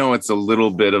know it's a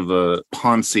little bit of a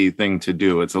Ponzi thing to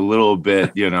do. It's a little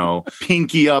bit,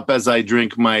 pinky up as I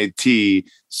drink my tea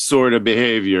sort of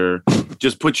behavior.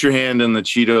 Just put your hand in the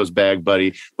Cheetos bag,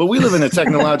 buddy. But we live in a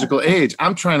technological age.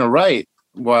 I'm trying to write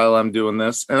while I'm doing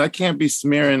this, and I can't be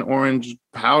smearing orange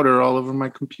powder all over my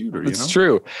computer. It's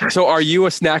true. So are you a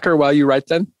snacker while you write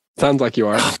then? Sounds like you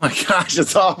are. Oh my gosh,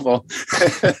 it's awful.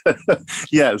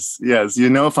 Yes.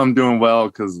 If I'm doing well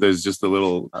because there's just a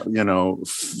little,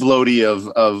 floaty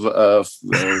of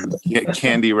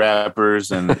candy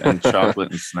wrappers and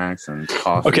chocolate and snacks and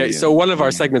coffee. Okay, so one of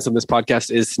our segments on this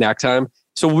podcast is snack time.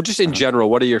 So just in general,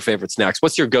 what are your favorite snacks?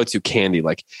 What's your go-to candy?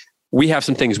 Like, we have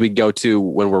some things we go to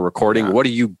when we're recording. Yeah. What are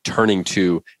you turning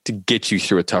to get you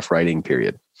through a tough writing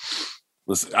period?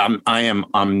 Listen, I am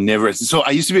omnivorous. So I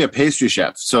used to be a pastry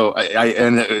chef. So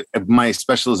my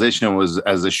specialization was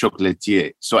as a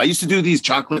chocolatier. So I used to do these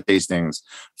chocolate tastings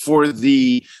for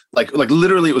the like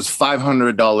literally it was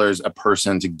 $500 a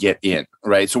person to get in,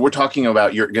 right? So we're talking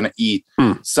about you're going to eat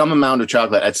some amount of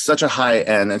chocolate at such a high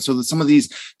end, and so some of these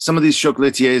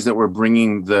chocolatiers that were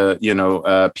bringing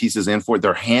the pieces in for it,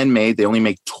 they're handmade. They only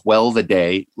make 12 a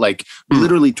day, like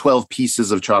literally 12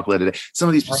 pieces of chocolate a day. Some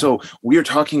of these, so we are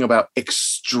talking about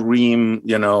extreme,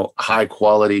 high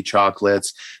quality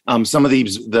chocolates. Some of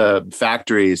the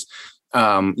factories.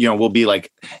 Will be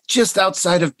like just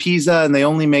outside of Pisa, and they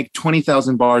only make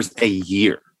 20,000 bars a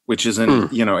year, which is an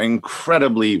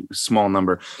incredibly small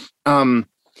number.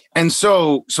 And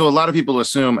so a lot of people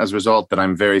assume as a result that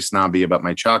I'm very snobby about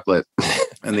my chocolate.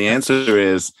 And the answer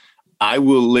is I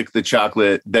will lick the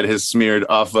chocolate that has smeared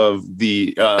off of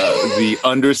the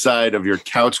underside of your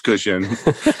couch cushion.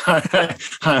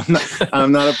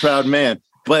 I'm not a proud man.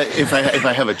 But if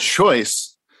I have a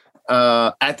choice,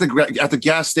 at the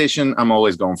gas station, I'm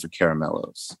always going for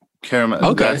caramellos. Caramel.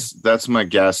 Okay. That's my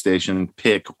gas station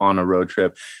pick on a road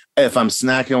trip. If I'm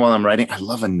snacking while I'm riding, I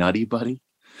love a Nutty Buddy.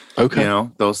 Okay. You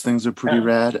know, those things are pretty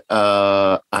rad.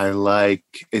 I like,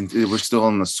 and we're still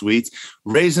on the sweets.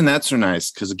 Raisinets are nice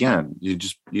because again, you're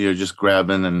just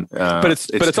grabbing and. But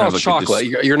it's all like chocolate.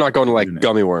 You're not going to like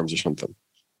gummy worms or something.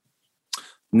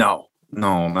 No.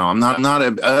 I'm not.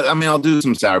 I mean, I'll do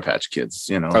some Sour Patch Kids.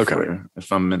 You know,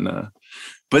 if I'm in the.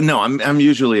 But no, I'm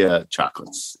usually a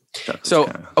chocolates. So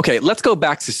okay, let's go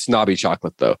back to snobby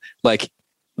chocolate though. Like,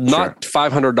 not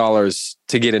 $500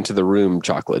 to get into the room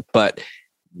chocolate, but.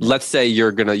 Let's say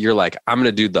you're like, I'm going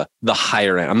to do the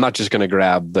higher end. I'm not just going to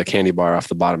grab the candy bar off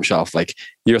the bottom shelf. Like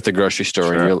you're at the grocery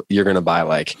store and you're going to buy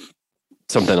like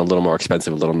something a little more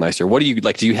expensive, a little nicer. What do you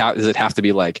like? Does it have to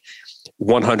be like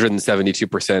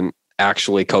 172%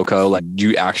 actually cocoa? Like do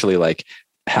you actually like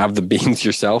have the beans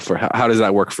yourself or how does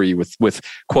that work for you with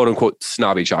quote unquote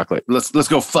snobby chocolate? Let's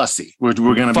go fussy. We're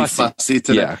going to be fussy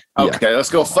today. Yeah. Okay. Let's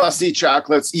go fussy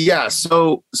chocolates. Yeah.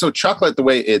 So chocolate, the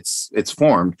way it's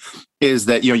formed is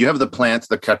that, you have the plant,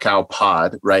 the cacao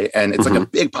pod, right? And it's like a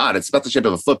big pod. It's about the shape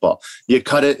of a football. You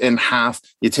cut it in half.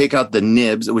 You take out the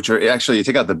nibs, which are actually, you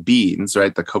take out the beans,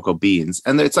 right? The cocoa beans.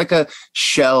 And it's like a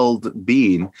shelled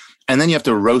bean. And then you have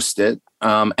to roast it.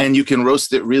 And you can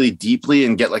roast it really deeply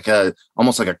and get like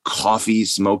almost like a coffee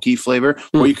smoky flavor,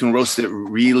 or you can roast it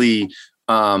really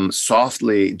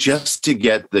softly just to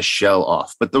get the shell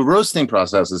off. But the roasting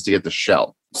process is to get the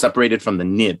shell separated from the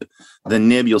nib. The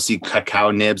nib, you'll see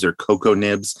cacao nibs or cocoa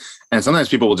nibs. And sometimes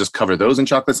people will just cover those in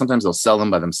chocolate. Sometimes they'll sell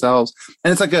them by themselves.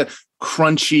 And it's like a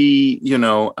crunchy,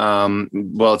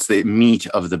 it's the meat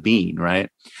of the bean, right?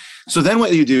 So then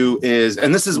what you do is,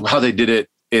 and this is how they did it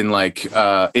in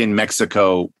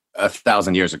Mexico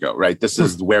 1,000 years ago, right? This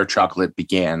is where chocolate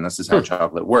began. This is how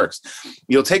chocolate works.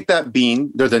 You'll take that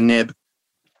bean, the nib,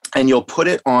 and you'll put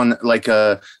it on like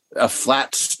a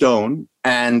flat stone,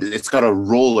 and it's got a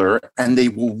roller, and they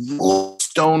will roll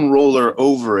stone roller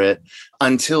over it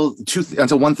until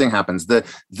one thing happens. The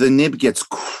nib gets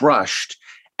crushed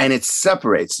and it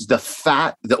separates. The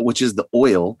fat, which is the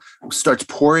oil, starts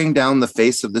pouring down the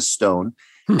face of the stone,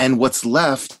 and what's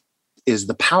left is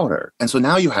the powder. And so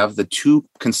now you have the two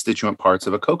constituent parts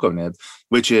of a cocoa nib,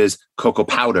 which is cocoa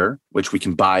powder, which we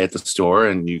can buy at the store,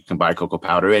 and you can buy cocoa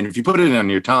powder. And if you put it on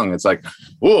your tongue, it's like,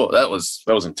 oh, that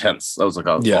was intense. That was like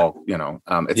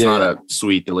it's not a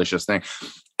sweet, delicious thing.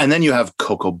 And then you have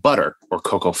cocoa butter or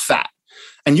cocoa fat.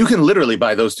 And you can literally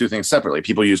buy those two things separately.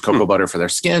 People use cocoa butter for their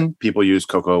skin. People use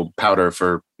cocoa powder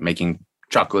for making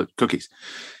chocolate cookies.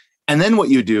 And then what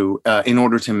you do in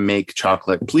order to make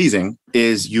chocolate pleasing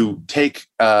is you take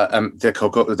the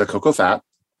cocoa fat,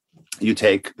 you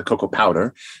take the cocoa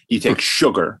powder, you take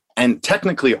sugar, and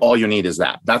technically all you need is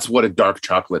that. That's what a dark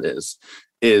chocolate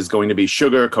is going to be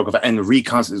sugar, cocoa fat, and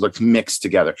mixed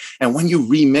together. And when you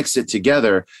remix it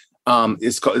together,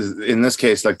 it's in this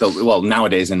case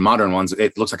nowadays in modern ones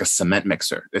it looks like a cement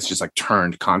mixer. It's just like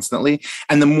turned constantly,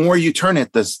 and the more you turn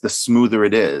it, the smoother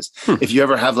it is. If you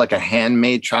ever have like a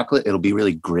handmade chocolate, it'll be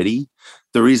really gritty.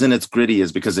 The reason it's gritty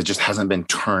is because it just hasn't been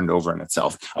turned over in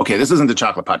itself. Okay, this isn't the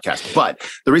chocolate podcast, but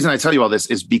the reason I tell you all this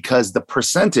is because the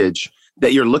percentage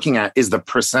that you're looking at is the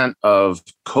percent of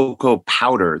cocoa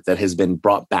powder that has been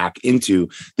brought back into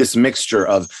this mixture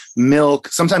of milk.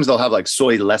 Sometimes they'll have like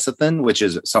soy lecithin, which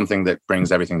is something that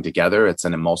brings everything together. It's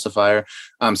an emulsifier.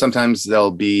 Sometimes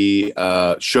there'll be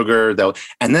sugar.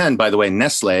 And then, by the way,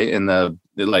 Nestle in the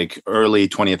early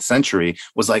 20th century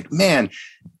was like, man,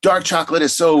 dark chocolate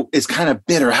is kind of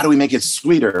bitter. How do we make it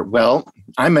sweeter? Well,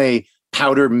 I'm a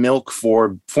powdered milk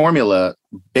for formula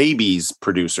babies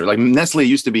producer. Like Nestle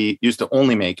used to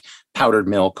only make powdered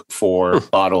milk for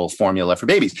bottle formula for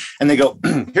babies. And they go,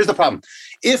 here's the problem.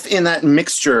 If in that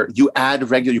mixture you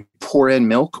you pour in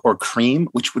milk or cream,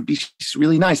 which would be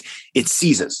really nice, it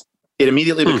seizes. It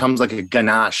immediately becomes like a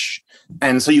ganache.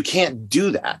 And so you can't do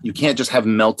that. You can't just have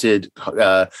melted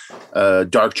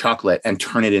dark chocolate and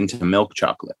turn it into milk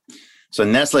chocolate. So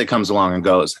Nestle comes along and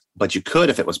goes, but you could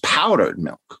if it was powdered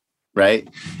milk. Right.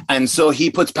 And so he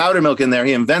puts powdered milk in there.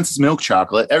 He invents milk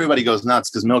chocolate. Everybody goes nuts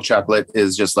because milk chocolate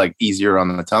is just like easier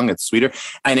on the tongue. It's sweeter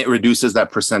and it reduces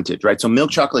that percentage. Right. So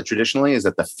milk chocolate traditionally is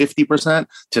at the 50%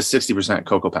 to 60%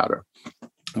 cocoa powder.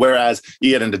 Whereas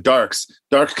you get into darks,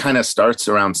 dark kind of starts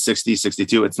around 60,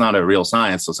 62. It's not a real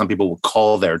science. So some people will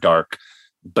call their dark,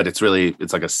 but it's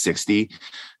like a 60.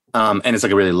 And it's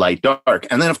like a really light dark.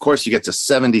 And then, of course, you get to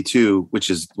 72, which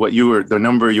is the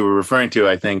number you were referring to,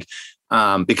 I think,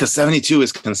 because 72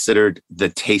 is considered the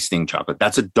tasting chocolate.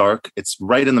 That's a dark. It's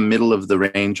right in the middle of the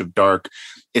range of dark.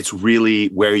 It's really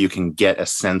where you can get a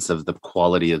sense of the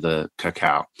quality of the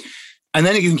cacao. And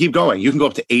then you can keep going. You can go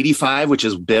up to 85, which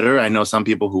is bitter. I know some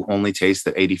people who only taste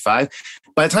at 85.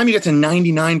 By the time you get to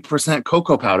 99%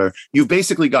 cocoa powder, you've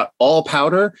basically got all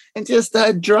powder and just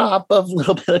a drop of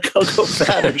little bit of cocoa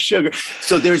powder sugar.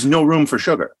 So there's no room for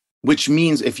sugar, which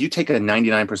means if you take a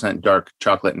 99% dark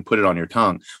chocolate and put it on your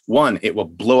tongue, one, it will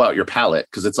blow out your palate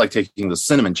because it's like taking the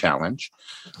cinnamon challenge,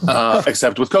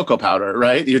 except with cocoa powder,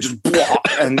 right? You're just,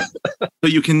 and so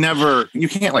you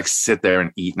can't like sit there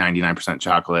and eat 99%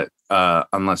 chocolate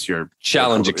unless you're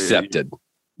challenge accepted.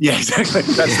 Yeah, exactly.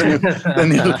 That's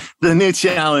the new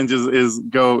challenge is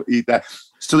go eat that.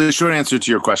 So the short answer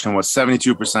to your question was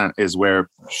 72% is where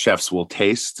chefs will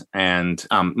taste. And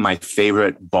my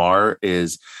favorite bar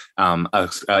is an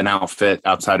outfit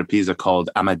outside of Pisa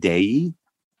called Amadei,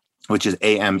 which is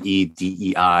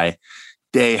Amedei.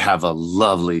 They have a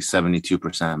lovely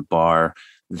 72% bar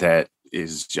that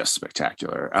is just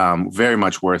spectacular. Very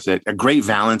much worth it. A great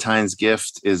Valentine's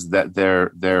gift is that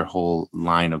their whole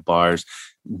line of bars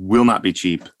will not be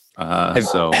cheap.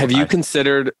 Have you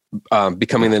considered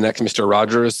becoming the next Mr.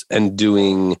 Rogers and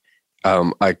doing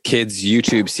a kids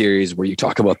YouTube series where you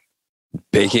talk about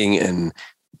baking and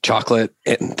chocolate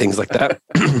and things like that?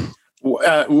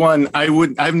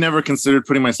 I've never considered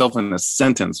putting myself in a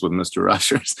sentence with Mr.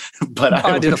 Rogers, but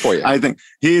I did it for you. I think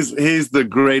he's the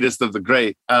greatest of the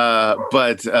great. I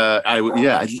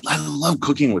love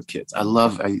cooking with kids.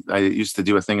 I used to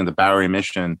do a thing in the Bowery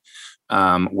Mission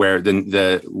where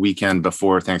the weekend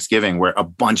before Thanksgiving, where a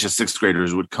bunch of sixth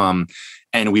graders would come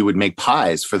and we would make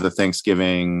pies for the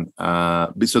Thanksgiving.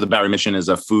 So the Bowery Mission is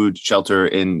a food shelter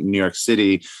in New York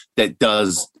City that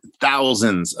does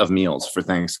thousands of meals for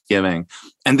Thanksgiving,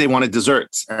 and they wanted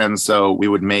desserts. And so we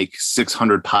would make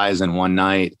 600 pies in one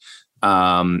night.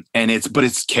 And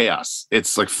it's chaos.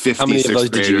 It's like 50. How many of those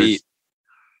did you eat?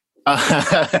 By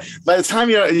the time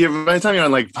you're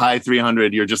on like pie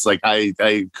 300, you're just like,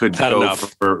 I could Not go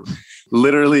enough. for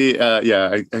literally,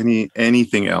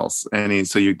 anything else.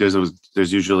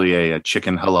 There's usually a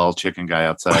halal chicken guy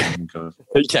outside.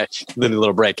 Okay,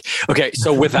 little break. Okay,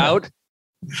 so without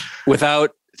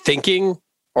thinking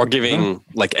or giving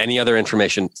like any other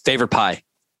information, favorite pie?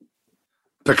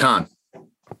 Pecan.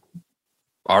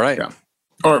 All right. Yeah.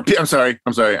 Or I'm sorry.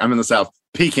 I'm in the South.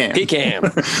 Pecan.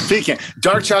 Pecan.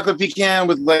 Dark chocolate pecan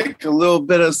with like a little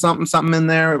bit of something in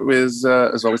there is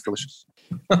always delicious.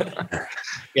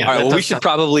 Yeah. All right. Well, we should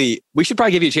probably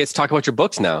give you a chance to talk about your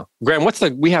books now. Graham,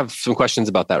 we have some questions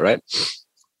about that, right?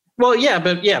 Well,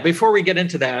 yeah, before we get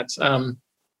into that,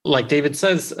 like David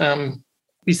says,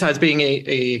 besides being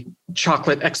a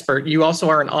chocolate expert, you also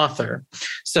are an author.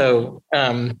 So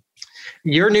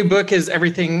your new book is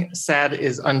Everything Sad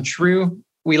is Untrue.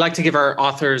 We like to give our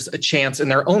authors a chance in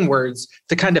their own words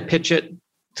to kind of pitch it,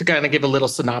 to kind of give a little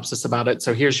synopsis about it.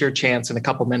 So here's your chance in a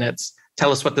couple minutes.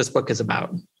 Tell us what this book is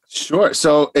about. Sure.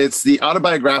 So it's the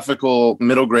autobiographical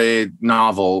middle grade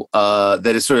novel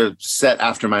that is sort of set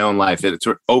after my own life. It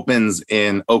sort of opens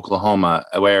in Oklahoma,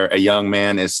 where a young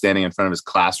man is standing in front of his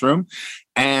classroom,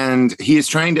 and he is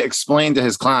trying to explain to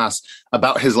his class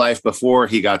about his life before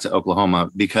he got to Oklahoma,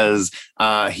 because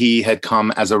he had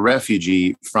come as a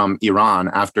refugee from Iran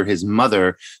after his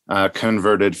mother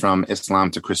converted from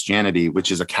Islam to Christianity,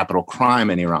 which is a capital crime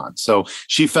in Iran. So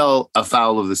she fell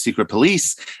afoul of the secret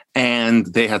police, and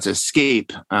they had to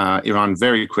escape Iran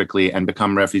very quickly and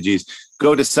become refugees,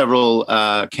 go to several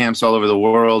camps all over the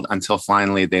world until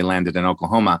finally they landed in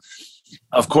Oklahoma.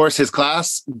 Of course, his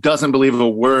class doesn't believe a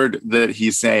word that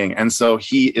he's saying. And so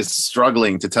he is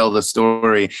struggling to tell the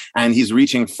story, and he's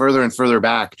reaching further and further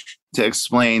back to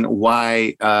explain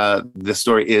why the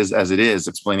story is as it is,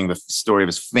 explaining the story of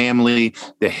his family,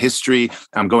 the history,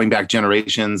 going back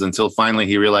generations, until finally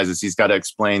he realizes he's got to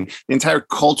explain the entire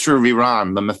culture of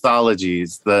Iran, the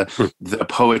mythologies, the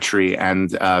poetry, and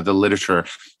the literature.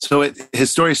 So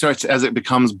his story starts as it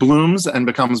blooms and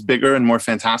becomes bigger and more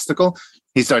fantastical.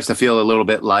 He starts to feel a little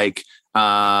bit like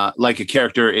a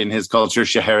character in his culture,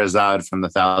 Scheherazade from the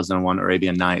 1001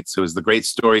 Arabian Nights, who is the great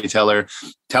storyteller,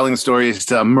 telling stories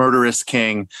to a murderous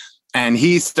king. And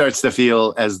he starts to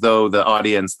feel as though the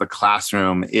audience, the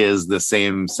classroom, is the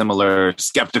same similar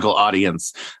skeptical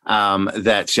audience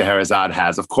that Scheherazade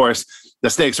has. Of course, the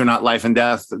stakes are not life and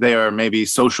death. They are maybe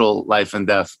social life and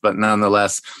death, but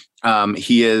nonetheless,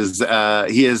 he is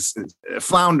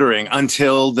floundering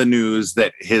until the news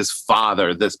that his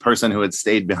father, this person who had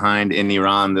stayed behind in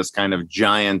Iran, this kind of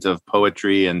giant of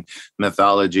poetry and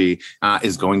mythology,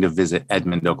 is going to visit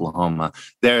Edmond, Oklahoma.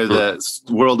 There, the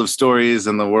world of stories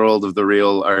and the world of the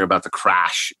real are about to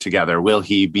crash together. Will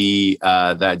he be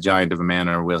that giant of a man,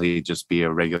 or will he just be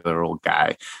a regular old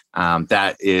guy?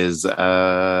 That is,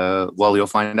 well, you'll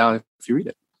find out if you read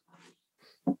it.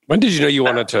 When did you know you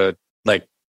wanted to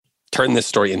turn this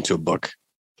story into a book?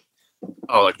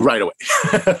 Oh, like right away.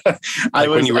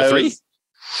 When you were 3?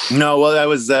 No, well, I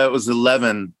was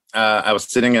 11. I was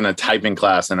sitting in a typing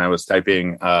class, and I was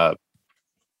typing up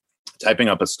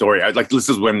a story. This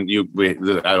is when I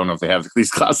don't know if they have these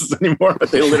classes anymore,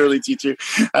 but they literally teach you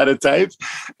how to type.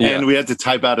 Yeah. And we had to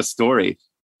type out a story.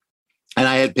 And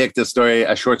I had picked a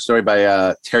short story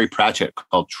by Terry Pratchett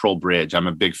called Troll Bridge. I'm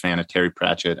a big fan of Terry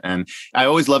Pratchett, and I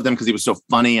always loved him because he was so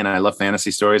funny, and I love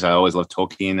fantasy stories. I always loved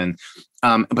Tolkien,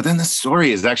 but then the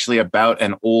story is actually about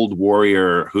an old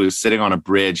warrior who is sitting on a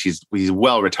bridge. He's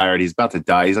well retired. He's about to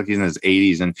die. He's in his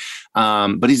 80s,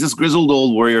 but he's this grizzled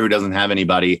old warrior who doesn't have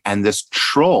anybody, and this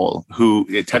troll who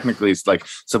technically is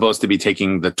supposed to be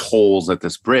taking the tolls at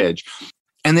this bridge.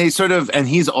 And and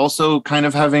he's also kind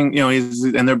of having, he's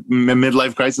in their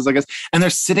midlife crisis, I guess. And they're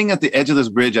sitting at the edge of this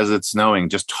bridge as it's snowing,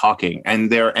 just talking.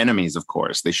 And they're enemies, of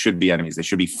course. They should be enemies. They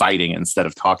should be fighting instead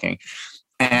of talking.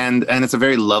 And it's a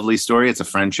very lovely story. It's a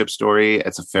friendship story.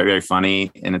 It's a very, very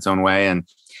funny in its own way. And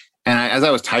as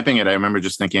I was typing it, I remember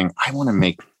just thinking, I want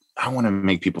to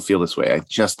make people feel this way. I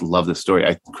just love this story.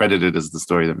 I credit it as the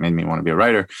story that made me want to be a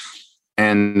writer.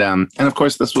 And of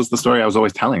course, this was the story I was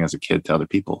always telling as a kid to other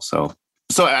people. So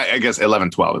I guess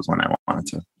 11, 12 is when I wanted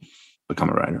to become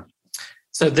a writer.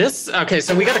 So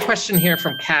we got a question here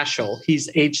from Cashel. He's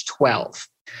age 12.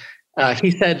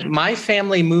 He said, my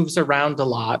family moves around a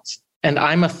lot, and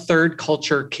I'm a third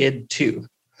culture kid too.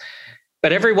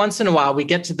 But every once in a while we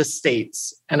get to the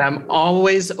States, and I'm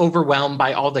always overwhelmed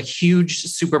by all the huge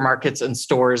supermarkets and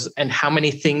stores and how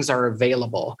many things are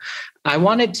available. I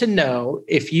wanted to know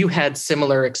if you had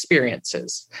similar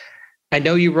experiences. I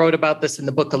know you wrote about this in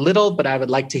the book a little, but I would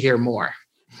like to hear more.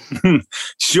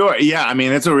 Sure. Yeah. I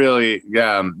mean, it's a really,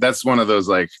 that's one of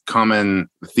those common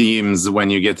themes when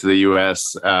you get to the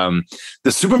US. The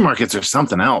supermarkets are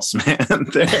something else, man.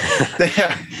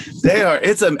 They are,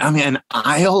 an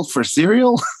aisle for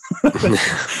cereal.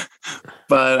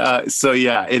 But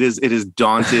it is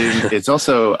daunting. It's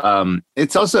also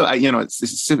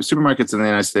supermarkets in the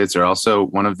United States are also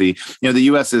one of the, the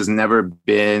U.S. has never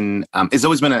been, it's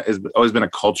always been a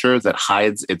culture that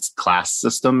hides its class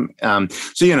system.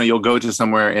 You'll go to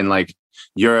somewhere in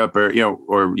Europe or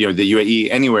the UAE,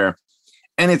 anywhere,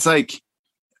 and it's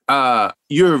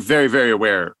you're very, very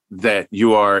aware that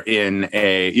you are in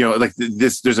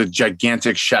there's a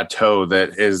gigantic chateau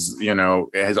that is,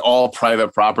 has all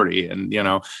private property and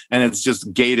it's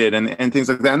just gated and things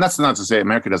like that. And that's not to say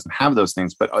America doesn't have those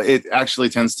things, but it actually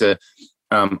tends to,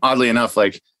 oddly enough,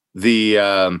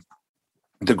 the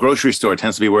grocery store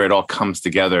tends to be where it all comes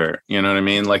together. You know what I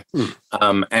mean?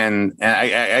 And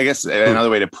I guess another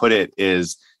way to put it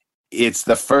is, it's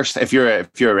the first, if you're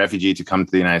a refugee to come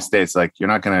to the United States, you're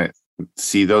not going to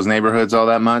see those neighborhoods all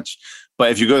that much.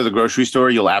 But if you go to the grocery store,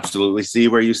 you'll absolutely see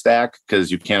where you stack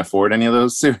because you can't afford any of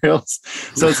those cereals.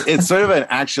 So it's sort of an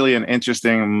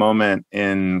interesting moment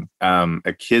in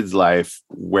a kid's life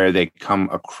where they come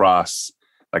across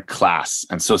class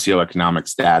and socioeconomic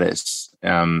status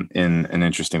in an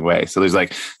interesting way. So there's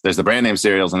the brand name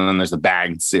cereals, and then there's the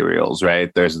bagged cereals,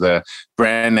 right? There's the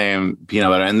brand name peanut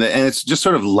butter, and it's just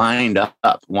sort of lined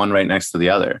up one right next to the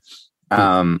other.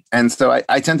 And so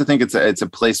I tend to think it's a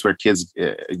place where kids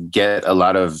get a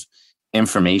lot of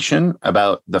information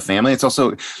about the family. It's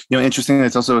also, interesting.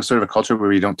 It's also sort of a culture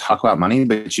where you don't talk about money,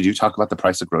 but you do talk about the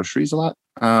price of groceries a lot.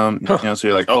 So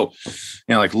you're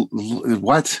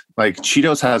what?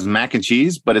 Cheetos has mac and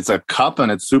cheese, but it's a cup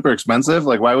and it's super expensive.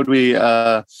 Why would we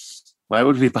buy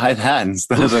that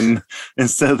instead of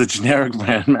the generic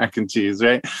brand mac and cheese,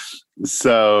 right?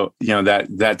 So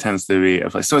that tends to be a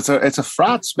place. So it's a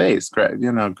fraught space.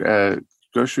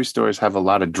 Grocery stores have a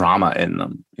lot of drama in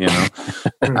them,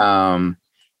 and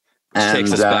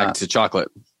takes us back to chocolate.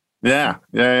 Yeah.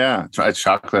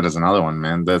 Chocolate is another one,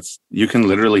 man. You can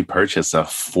literally purchase a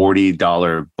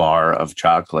 $40 bar of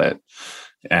chocolate.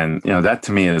 And, that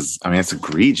to me is, it's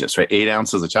egregious, right? 8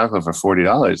 ounces of chocolate for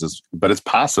 $40 but it's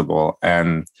possible.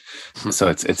 And so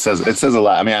it says a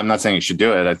lot. I'm not saying you should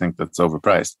do it. I think that's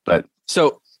overpriced, but.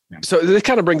 So this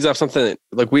kind of brings up something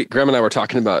that Graham and I were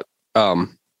talking about,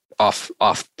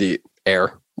 off the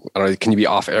air I don't know, can you be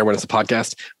off air when it's a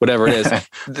podcast? Whatever it is.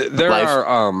 There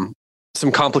are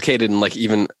some complicated and like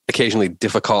even occasionally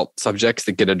difficult subjects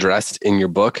that get addressed in your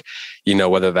book,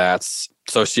 whether that's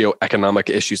socioeconomic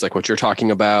issues like what you're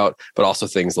talking about, but also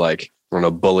things like, I don't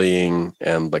know, bullying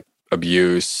and like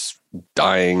abuse,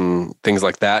 dying, things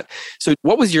like that. So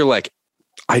what was your like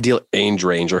ideal age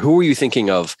range, or who were you thinking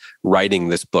of writing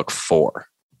this book for?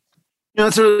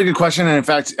 That's a really good question. And in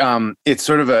fact,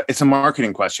 it's a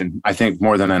marketing question, I think,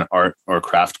 more than an art or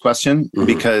craft question,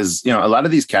 because, a lot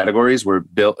of these categories were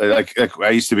built like I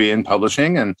used to be in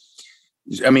publishing. And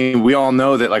I mean, we all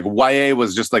know that like YA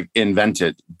was just like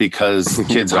invented because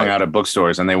kids hung out at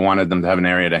bookstores and they wanted them to have an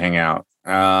area to hang out.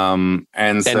 And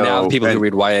now the people who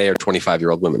read YA are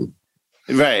 25-year-old women.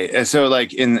 Right. And so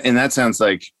like in that sense,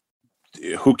 like,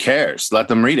 who cares? Let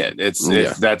them read it.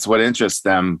 If that's what interests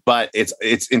them. But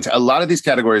it's into a lot of these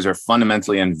categories are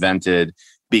fundamentally invented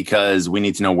because we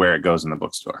need to know where it goes in the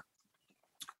bookstore.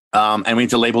 And we need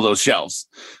to label those shelves.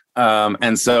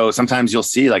 And so sometimes you'll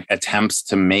see like attempts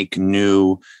to make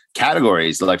new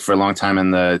categories. Like for a long time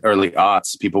in the early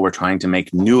aughts, people were trying to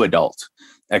make new adult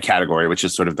a category, which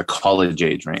is sort of the college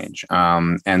age range.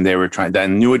 And they were trying, that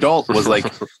new adult was like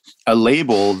a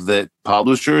label that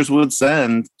publishers would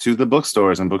send to the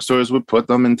bookstores, and bookstores would put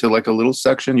them into like a little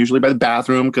section, usually by the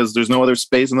bathroom, because there's no other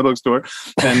space in the bookstore.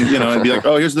 And, it'd be like,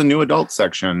 oh, here's the new adult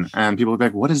section. And people would be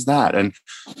like, what is that? And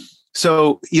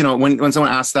so, when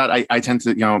someone asks that, I tend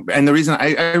to, and the reason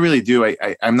I really do,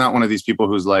 I'm not one of these people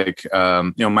who's like,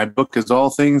 my book is all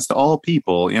things to all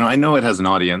people. I know it has an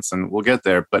audience and we'll get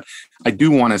there, but I do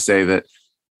want to say that,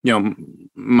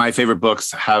 my favorite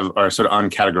books are sort of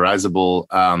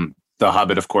uncategorizable. The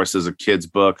Hobbit, of course, is a kid's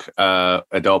book,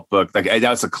 adult book. Like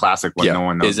that's a classic one. No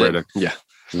one knows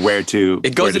where to.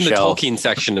 It goes in the shelf. Tolkien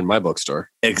section in my bookstore.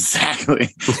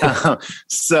 Exactly.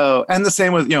 So, and the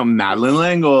same with, Madeleine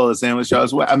L'Engle, the same with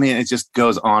Charles. I mean, it just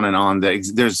goes on and on.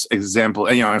 There's example,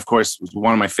 and, of course,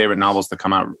 one of my favorite novels to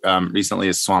come out recently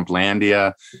is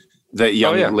Swamplandia. The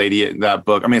young lady, that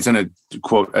book. I mean, it's in a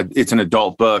quote. It's an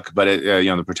adult book, but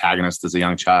the protagonist is a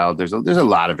young child. There's a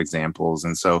lot of examples,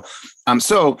 and so,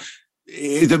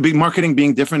 the big marketing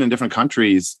being different in different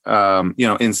countries.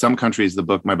 In some countries,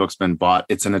 my book's been bought.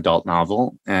 It's an adult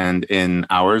novel, and in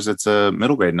ours, it's a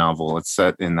middle grade novel. It's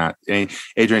set in that age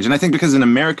range, and I think because in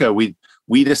America, we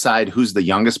decide who's the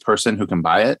youngest person who can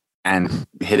buy it and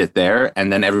hit it there,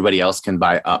 and then everybody else can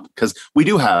buy up. Because we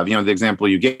do have, the example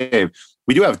you gave.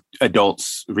 We do have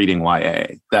adults reading YA,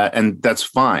 and that's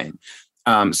fine.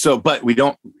 But we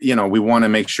don't, we want to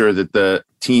make sure that the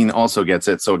teen also gets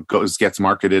it. So it gets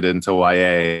marketed into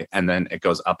YA and then it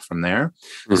goes up from there.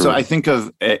 Mm-hmm. So I think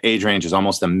of age range as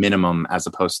almost a minimum as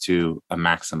opposed to a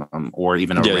maximum or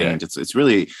even a range. Yeah. It's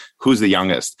really who's the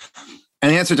youngest.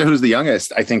 And the answer to who's the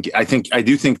youngest, I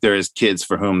do think there is kids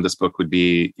for whom this book would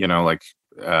be,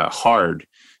 hard.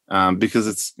 Because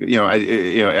it's,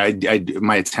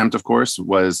 my attempt, of course,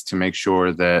 was to make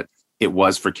sure that it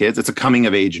was for kids. It's a coming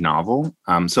of age novel.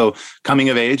 So coming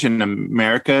of age in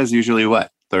America is usually what,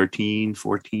 13,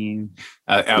 14,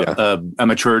 a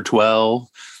mature 12.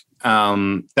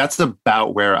 That's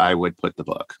about where I would put the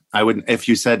book. I would, if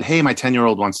you said, hey, my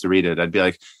 10-year-old wants to read it, I'd be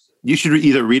like, you should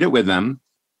either read it with them,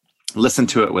 listen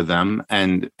to it with them.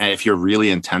 And if you're really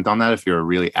intent on that, if you're a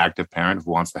really active parent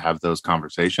who wants to have those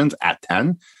conversations at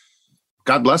 10,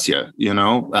 God bless you,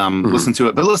 listen to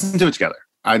it, but listen to it together.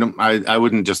 I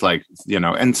wouldn't just like,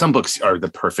 and some books are the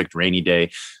perfect rainy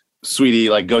day, sweetie,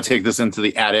 like go take this into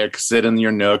the attic, sit in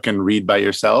your nook and read by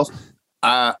yourself.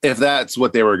 If that's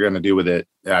what they were going to do with it,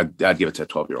 I'd give it to a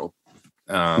 12-year-old.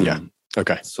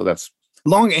 Okay. So that's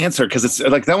long answer. Cause it's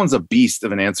like, that one's a beast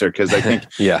of an answer. Cause I think,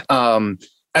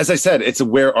 as I said, it's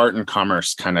where art and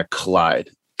commerce kind of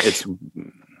collide.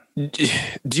 Do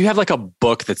you have like a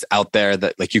book that's out there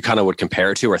that like you kind of would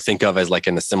compare it to or think of as like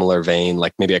in a similar vein,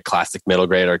 like maybe a classic middle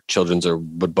grade or children's or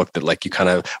book that like you kind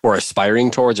of were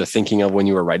aspiring towards or thinking of when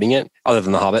you were writing it, other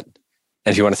than The Hobbit?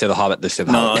 And if you want to say The Hobbit, just say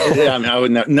The Hobbit. I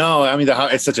would not. No, I mean, The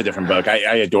Hobbit, it's such a different book. I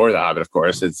adore The Hobbit, of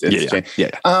course. It's yes. I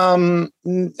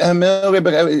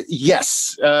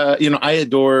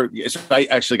adore. So I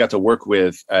actually got to work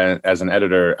with as an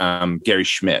editor, Gary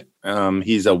Schmidt.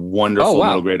 He's a wonderful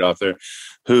middle grade author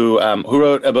who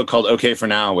wrote a book called Okay for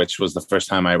Now, which was the first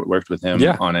time I worked with him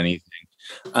on anything.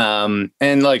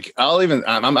 And like,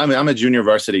 I'm a junior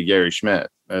varsity Gary Schmidt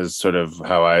is sort of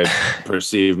how I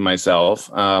perceive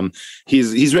myself.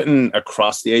 He's written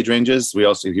across the age ranges. We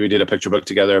did a picture book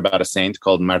together about a saint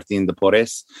called Martín de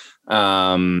Porres.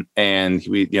 And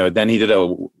then he did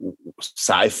a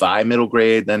sci-fi middle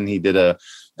grade. Then he did a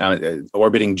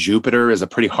Orbiting Jupiter is a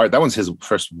pretty hard. That one's his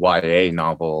first YA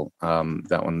novel.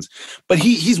 But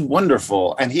he's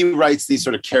wonderful, and he writes these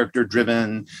sort of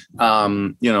character-driven,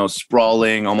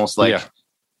 sprawling, almost like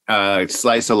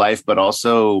slice of life, but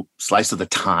also slice of the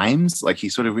times. Like he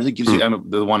sort of really gives you.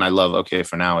 The one I love. Okay,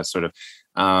 for now, is sort of,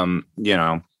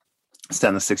 set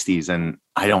in the 60s, and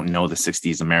I don't know the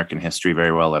 60s American history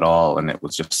very well at all, and it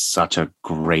was just such a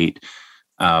great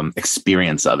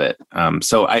experience of it.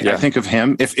 So I think of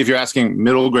him, if you're asking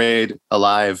middle grade,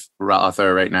 alive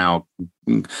author right now,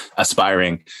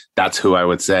 aspiring, that's who I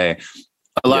would say.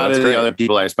 A lot of the other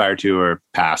people I aspire to are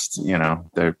past,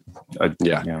 they're,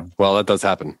 well, that does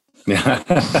happen.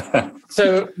 Yeah.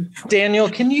 So Daniel,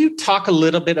 can you talk a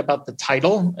little bit about the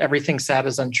title, Everything Sad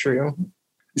is Untrue?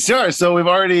 Sure. So we've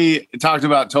already talked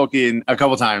about Tolkien a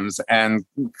couple times, and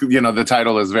the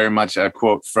title is very much a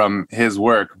quote from his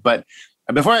work. But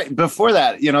before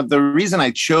that, the reason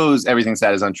I chose Everything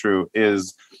Sad is Untrue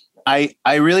is I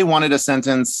really wanted a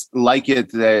sentence like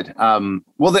it that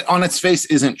that on its face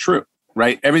isn't true,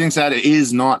 right? Everything sad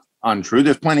is not untrue.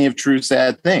 There's plenty of true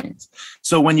sad things.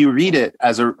 So when you read it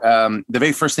as the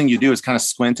very first thing you do is kind of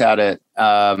squint at it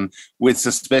with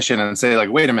suspicion and say, like,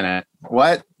 wait a minute,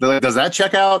 what? Does that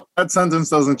check out? That sentence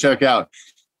doesn't check out.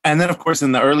 And then, of course,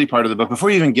 in the early part of the book, before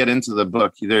you even get into the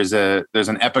book, there's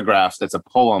an epigraph that's a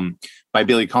poem by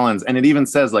Billy Collins, and it even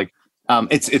says, like,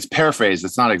 it's paraphrased,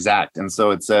 it's not exact, and so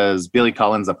it says Billy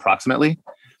Collins approximately.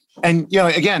 And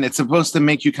again, it's supposed to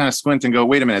make you kind of squint and go,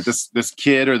 wait a minute, this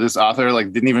kid or this author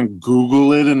like didn't even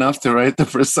Google it enough to write the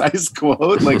precise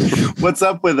quote. Like, what's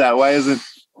up with that? Why isn't?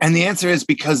 And the answer is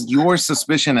because your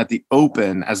suspicion at the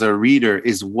open as a reader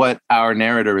is what our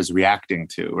narrator is reacting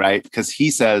to, right? Because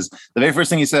he says, the very first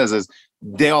thing he says is,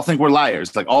 they all think we're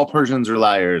liars. Like, all Persians are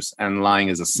liars and lying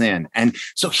is a sin. And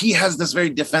so he has this very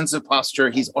defensive posture.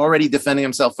 He's already defending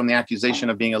himself from the accusation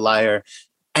of being a liar.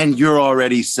 And you're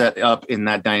already set up in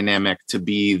that dynamic to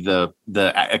be the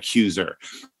accuser.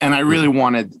 And I really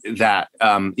wanted that,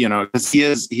 because he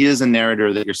is a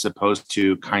narrator that you're supposed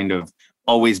to kind of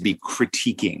always be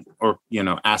critiquing or,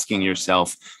 asking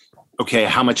yourself, okay,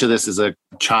 how much of this is a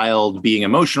child being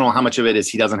emotional? How much of it is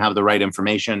he doesn't have the right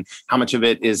information? How much of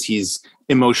it is he's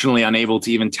emotionally unable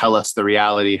to even tell us the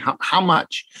reality? How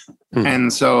much?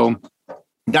 And so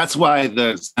that's why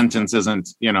the sentence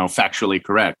isn't, factually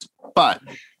correct. But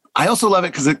I also love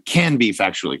it because it can be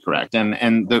factually correct.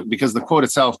 Because the quote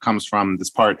itself comes from this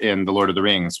part in The Lord of the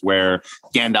Rings where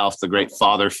Gandalf, the great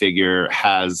father figure,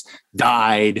 has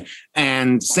died,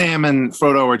 and Sam and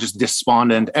Frodo are just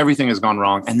despondent. Everything has gone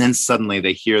wrong. And then suddenly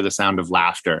they hear the sound of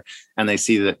laughter and they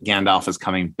see that Gandalf is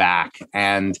coming back.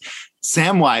 And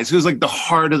Samwise, who's like the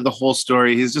heart of the whole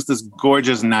story, he's just this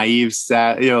gorgeous, naive,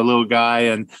 sad, little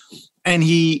guy. And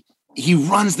he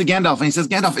runs to Gandalf and he says,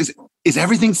 Gandalf, is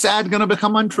everything sad going to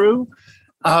become untrue?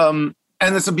 And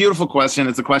it's a beautiful question.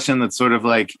 It's a question that's sort of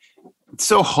like, it's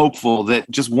so hopeful that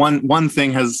just one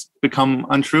thing has become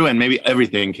untrue and maybe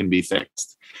everything can be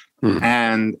fixed.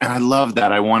 And I love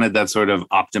that. I wanted that sort of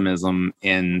optimism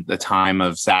in the time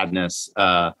of sadness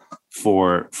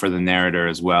for the narrator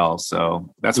as well.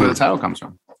 So that's where the title comes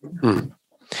from.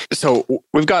 So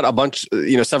we've got a bunch,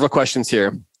 several questions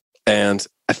here. And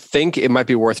I think it might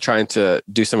be worth trying to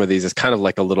do some of these as kind of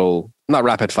like a little, not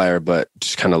rapid fire, but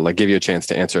just kind of like give you a chance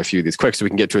to answer a few of these quick so we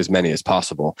can get to as many as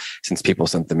possible since people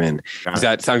sent them in. Does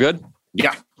that sound good?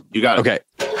 Yeah, you got it. Okay.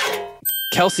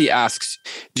 Kelsey asks,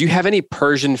 do you have any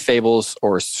Persian fables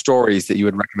or stories that you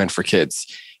would recommend for kids?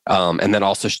 And then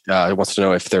also wants to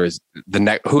know if there is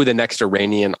who the next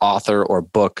Iranian author or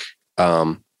book,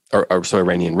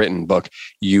 Iranian written book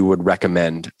you would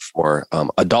recommend for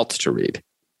adults to read.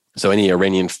 So any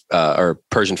Iranian or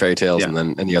Persian fairy tales, and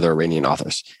then any other Iranian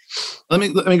authors. Let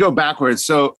me go backwards.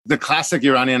 So the classic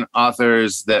Iranian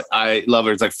authors that I love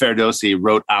are like Ferdowsi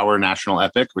wrote our national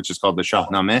epic, which is called the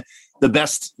Shahnameh. The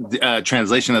best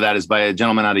translation of that is by a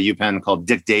gentleman out of UPenn called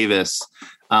Dick Davis.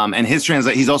 And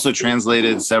he's also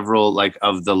translated several like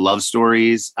of the love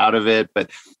stories out of it,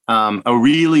 but a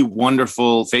really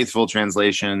wonderful, faithful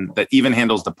translation that even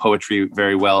handles the poetry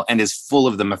very well and is full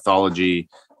of the mythology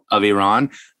of Iran.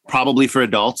 Probably for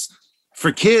adults.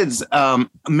 For kids,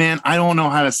 man, I don't know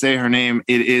how to say her name.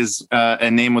 It is a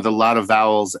name with a lot of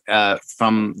vowels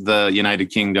from the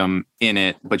United Kingdom in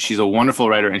it, but she's a wonderful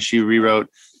writer and she rewrote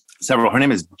several. Her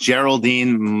name is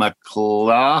Geraldine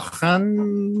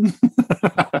McLaughlin.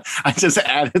 I just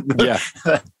added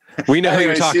we know who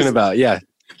you're talking about. Yeah.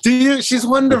 Do you? She's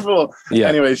wonderful. Yeah.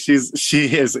 Anyway, she's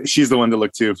the one to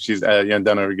look to. She's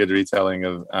done a good retelling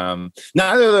of.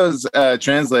 Neither of those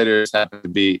translators happen to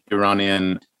be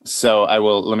Iranian, so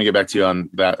let me get back to you on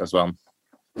that as well.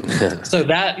 So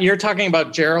that you're talking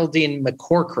about Geraldine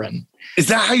McCorcoran. Is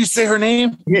that how you say her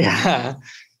name? Yeah.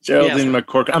 Geraldine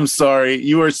McCorcoran. I'm sorry.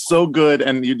 You are so good,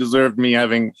 and you deserved me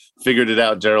having figured it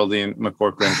out, Geraldine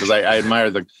McCorcoran, because I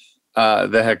admire the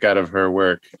heck out of her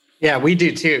work. Yeah, we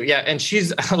do too. Yeah, and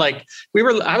she's like,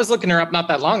 I was looking her up not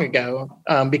that long ago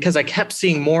because I kept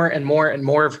seeing more and more and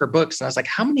more of her books, and I was like,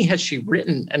 how many has she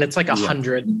written? And it's like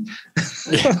 100.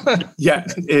 Yeah,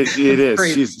 it is.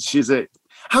 Crazy. She's a.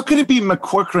 How could it be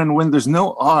McCorcoran when there's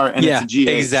no R and it's a G?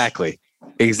 Exactly.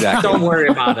 Don't worry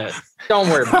about it. Don't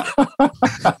worry about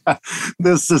it.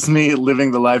 This is me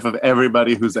living the life of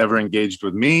everybody who's ever engaged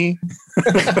with me.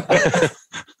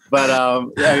 But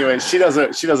anyway, she does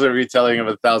a retelling of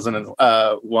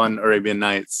 1001 Arabian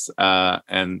Nights,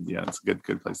 and yeah, it's a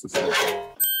good place to start.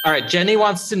 All right, Jenny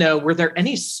wants to know: were there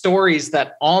any stories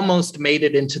that almost made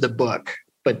it into the book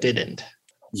but didn't?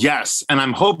 Yes, and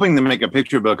I'm hoping to make a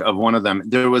picture book of one of them.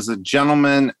 There was a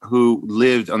gentleman who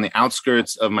lived on the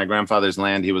outskirts of my grandfather's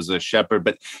land. He was a shepherd,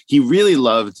 but he really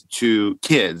loved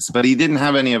kids, but he didn't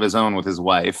have any of his own with his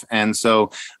wife. And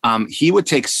so he would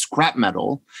take scrap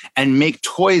metal and make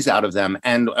toys out of them.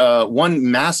 And one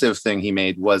massive thing he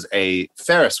made was a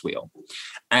Ferris wheel.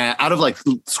 Out of like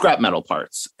scrap metal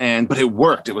parts. But it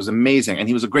worked. It was amazing. And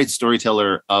he was a great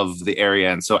storyteller of the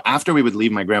area. And so after we would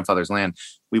leave my grandfather's land,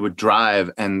 we would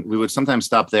drive and we would sometimes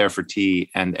stop there for tea,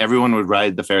 and everyone would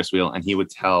ride the Ferris wheel and he would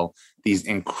tell these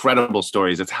incredible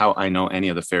stories. It's how I know any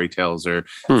of the fairy tales or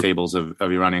fables of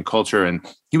Iranian culture. And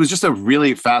he was just a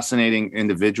really fascinating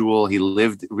individual. He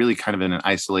lived really kind of in an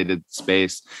isolated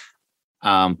space.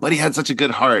 But he had such a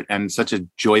good heart and such a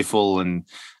joyful and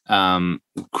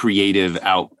creative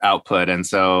output. And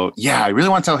so, yeah, I really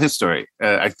want to tell his story.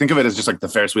 I think of it as just like the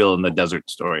Ferris wheel in the desert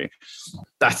story.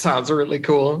 That sounds really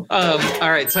cool. All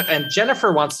right. So, and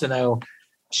Jennifer wants to know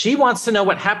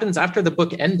what happens after the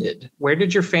book ended. Where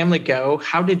did your family go?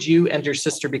 How did you and your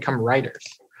sister become writers?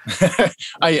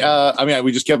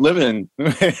 We just kept living.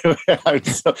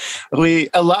 So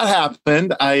a lot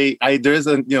happened.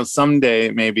 There's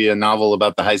someday maybe a novel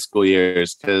about the high school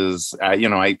years, because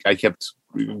I kept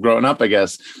growing up, I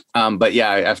guess. But yeah,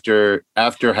 after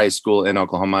high school in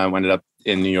Oklahoma, I ended up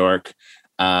in New York,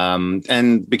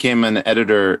 and became an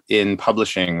editor in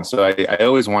publishing. So I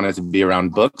always wanted to be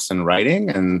around books and writing,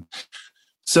 and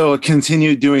so I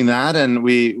continued doing that, and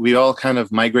we all kind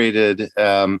of migrated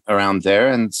around there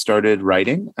and started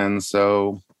writing. And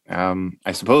so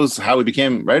I suppose how we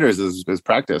became writers is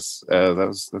practice.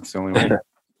 That's the only way.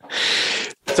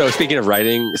 So speaking of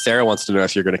writing, Sarah wants to know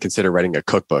if you're going to consider writing a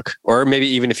cookbook, or maybe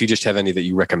even if you just have any that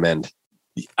you recommend.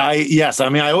 Yes.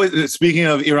 I always, speaking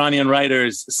of Iranian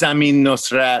writers, Samin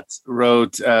Nosrat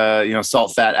wrote,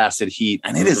 Salt, Fat, Acid, Heat,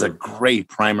 and it is a great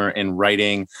primer in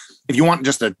writing. If you want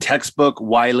just a textbook,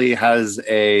 Wiley is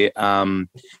the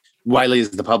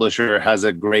publisher, has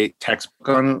a great textbook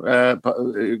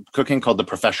on cooking called The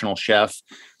Professional Chef.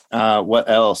 What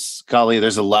else? Golly,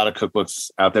 there's a lot of cookbooks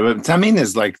out there. But Samin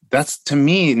is that's to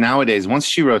me nowadays. Once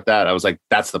she wrote that, I was like,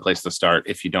 that's the place to start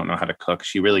if you don't know how to cook.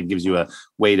 She really gives you a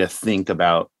way to think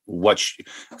about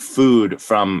food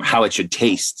from how it should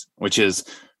taste, which is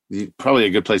probably a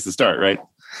good place to start, right?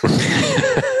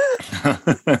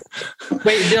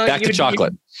 Wait, no, back to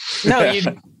chocolate.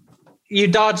 You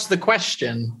dodged the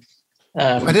question.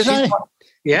 What did I?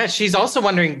 Yeah, she's also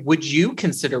wondering, would you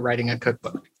consider writing a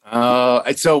cookbook?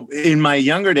 So in my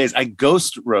younger days, I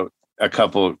ghost wrote a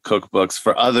couple cookbooks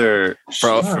for other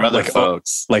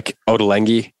folks, like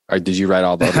Ottolenghi. Or did you write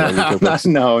all the Ottolenghi cookbooks?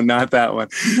 No, not that one.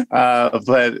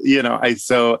 But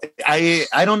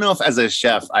I don't know if as a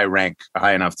chef I rank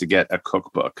high enough to get a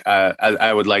cookbook.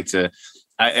 I would like to.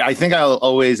 I think I'll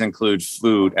always include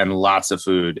food and lots of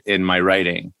food in my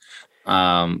writing.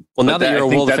 Now that you're a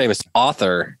world famous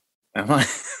author.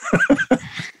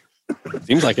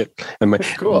 Seems like it.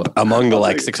 Cool. Among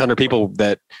the 600 people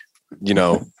that,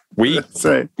 we. That's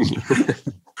right.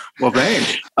 Well,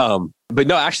 thanks. But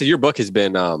no, actually, your book has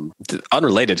been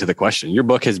unrelated to the question. Your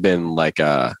book has been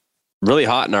really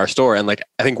hot in our store. And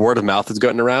I think word of mouth is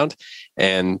getting around,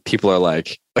 and people are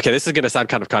like, okay, this is going to sound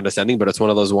kind of condescending, but it's one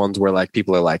of those ones where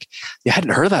people are like, yeah, I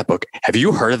hadn't heard of that book. Have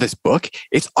you heard of this book?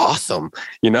 It's awesome.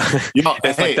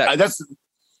 It's hey, that's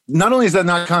not only is that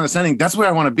not condescending, that's where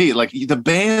I want to be. The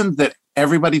band that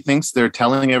everybody thinks they're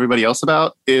telling everybody else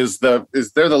about they're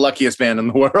the luckiest band in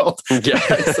the world. Yeah.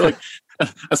 So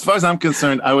as far as I'm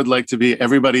concerned, I would like to be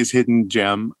everybody's hidden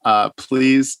gem.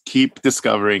 Please keep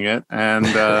discovering it. And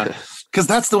because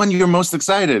that's the one you're most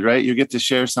excited, right? You get to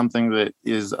share something that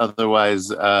is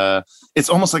otherwise, it's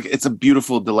almost like it's a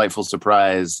beautiful, delightful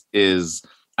surprise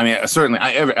I mean, certainly,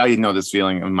 I know this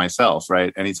feeling of myself,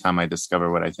 right? Anytime I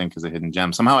discover what I think is a hidden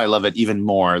gem, somehow I love it even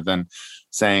more than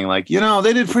saying like,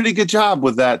 they did a pretty good job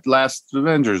with that last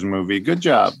Avengers movie. Good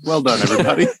job. Well done,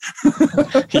 everybody.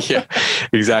 Yeah,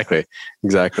 exactly.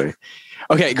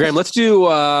 Okay, Graham, let's do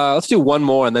one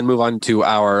more and then move on to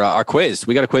our quiz.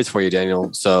 We got a quiz for you,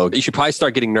 Daniel. So you should probably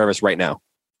start getting nervous right now.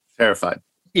 Terrified.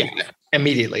 Yeah,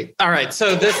 immediately. All right.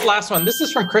 So this last one, this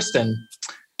is from Kristen.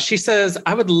 She says,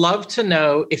 I would love to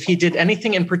know if he did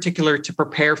anything in particular to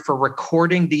prepare for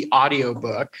recording the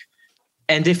audiobook,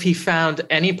 and if he found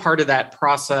any part of that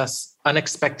process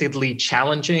unexpectedly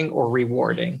challenging or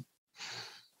rewarding.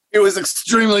 It was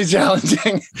extremely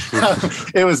challenging.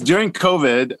 It was during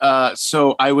COVID.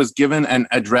 So I was given an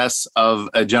address of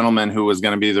a gentleman who was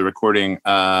going to be the recording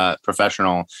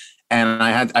professional. And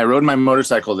I rode my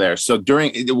motorcycle there. So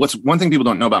one thing people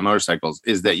don't know about motorcycles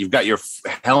is that you've got your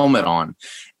helmet on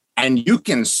and you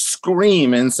can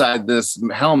scream inside this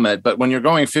helmet. But when you're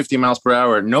going 50 miles per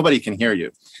hour, nobody can hear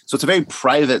you. So it's a very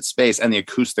private space and the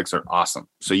acoustics are awesome.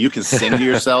 So you can sing to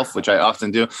yourself, which I often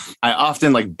do. I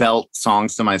often belt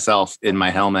songs to myself in my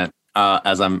helmet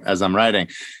as I'm riding.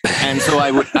 And so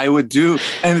I would do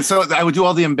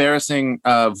all the embarrassing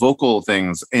vocal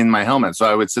things in my helmet. So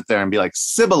I would sit there and be like,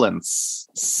 sibilance.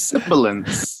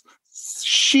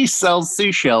 She sells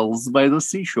seashells by the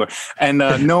seashore. And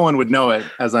no one would know it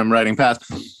as I'm riding past.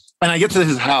 And I get to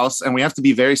his house and we have to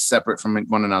be very separate from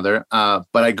one another.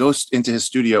 But I go into his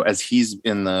studio as he's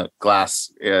in the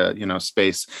glass,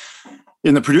 space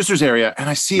in the producer's area. And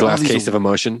I see glass case of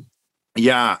emotion.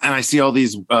 Yeah. And I see all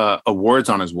these awards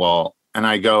on his wall and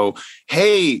I go,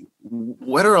 hey,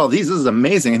 what are all these? This is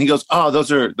amazing. And he goes, oh,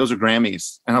 those are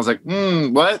Grammys. And I was like,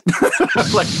 what?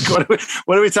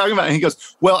 What are we talking about? And he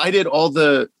goes, well, I did all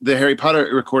the Harry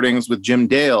Potter recordings with Jim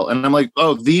Dale. And I'm like,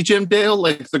 oh, the Jim Dale,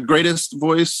 like the greatest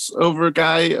voiceover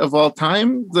guy of all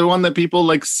time, the one that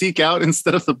people seek out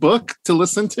instead of the book to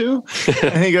listen to.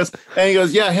 And he goes,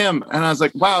 yeah, him. And I was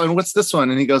like, wow. And what's this one?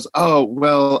 And he goes, oh,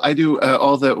 well, I do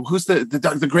who's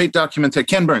the great documentary,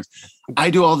 Ken Burns. I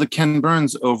do all the Ken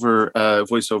Burns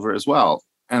voiceover as well.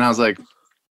 And I was like,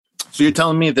 so you're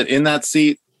telling me that in that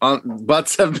seat,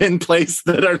 butts have been placed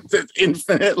that are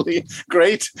infinitely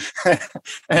great?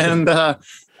 and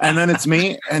then it's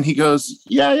me. And he goes,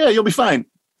 yeah, you'll be fine.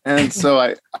 And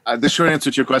so the short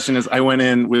answer to your question is I went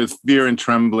in with fear and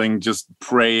trembling, just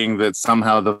praying that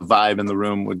somehow the vibe in the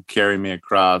room would carry me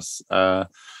across. And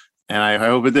I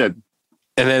hope it did.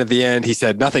 And then at the end, he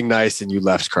said nothing nice, and you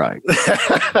left crying.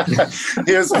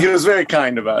 He was very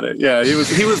kind about it. Yeah,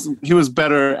 he was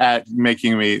better at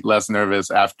making me less nervous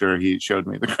after he showed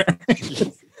me the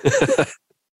Grammy.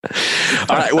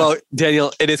 All right, well,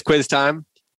 Daniel, it is quiz time,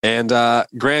 and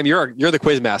Graham, you're the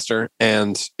quiz master.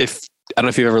 And I don't know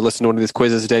if you've ever listened to one of these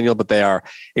quizzes, Daniel, but they are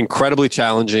incredibly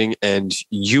challenging, and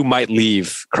you might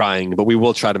leave crying, but we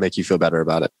will try to make you feel better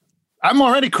about it. I'm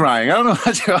already crying. I don't know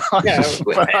what you're on. Yeah,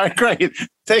 all right, great.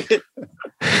 Take it.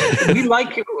 We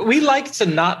like to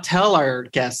not tell our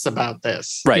guests about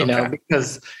this, right?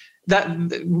 Because that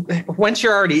once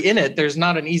you're already in it, there's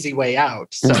not an easy way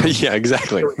out. So yeah,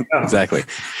 exactly.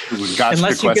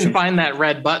 Unless you can find that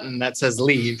red button that says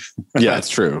leave. Yeah, it's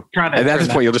true. And at this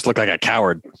point, you'll just look like a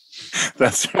coward.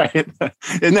 That's right.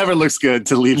 It never looks good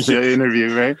to leave the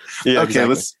interview, right? Yeah. Okay,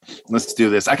 exactly. let's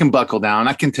do this. I can buckle down.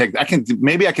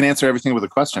 Maybe I can answer everything with a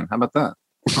question. How about that?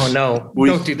 Oh no,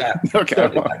 don't do that.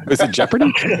 Okay. Is it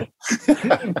Jeopardy?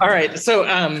 All right.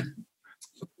 So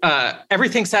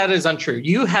everything said is untrue.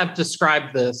 You have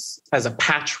described this as a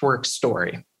patchwork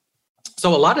story.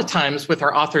 So a lot of times with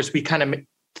our authors, we kind of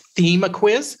theme a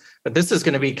quiz, but this is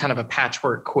going to be kind of a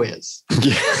patchwork quiz.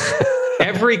 Yeah.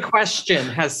 Every question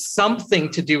has something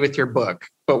to do with your book,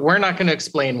 but we're not going to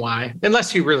explain why,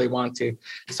 unless you really want to.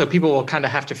 So people will kind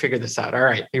of have to figure this out. All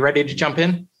right. You ready to jump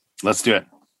in? Let's do it.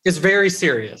 It's very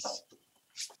serious.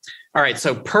 All right.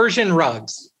 So Persian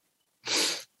rugs.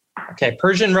 Okay.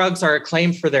 Persian rugs are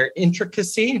acclaimed for their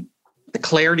intricacy, the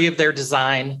clarity of their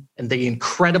design, and the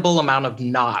incredible amount of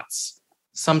knots,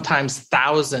 sometimes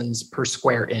thousands per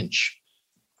square inch.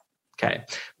 Okay.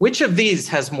 Which of these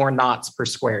has more knots per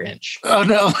square inch? Oh,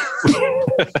 no.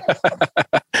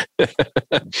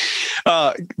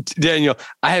 Daniel,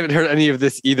 I haven't heard any of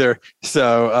this either.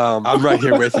 So I'm right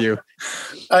here with you.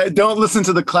 Don't listen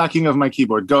to the clacking of my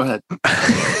keyboard. Go ahead.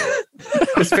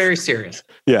 It's very serious.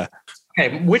 Yeah.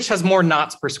 Okay. Which has more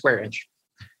knots per square inch?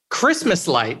 Christmas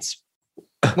lights,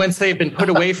 once they've been put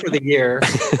away for the year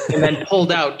and then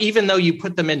pulled out, even though you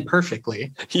put them in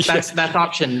perfectly. Yeah. That's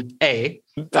option A.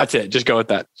 That's it. Just go with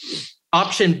that.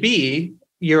 Option B,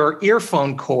 your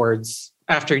earphone cords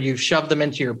after you've shoved them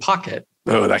into your pocket.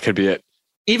 Oh, that could be it.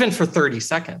 even for 30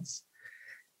 seconds.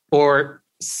 Or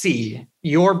C,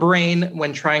 your brain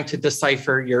when trying to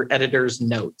decipher your editor's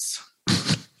notes.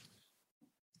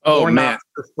 Oh, or man. not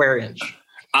per square inch.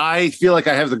 I feel like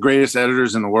I have the greatest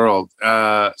editors in the world.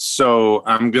 So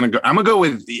I'm gonna go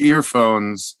with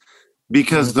earphones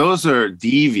because those are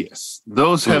devious.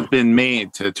 Those have been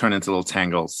made to turn into little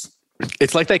tangles.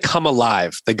 It's like they come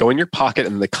alive. They go in your pocket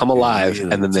and they come alive,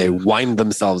 and then they wind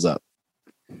themselves up.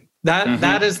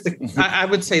 That is I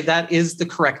would say that is the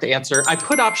correct answer. I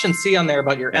put option C on there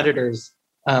about your editors.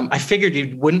 I figured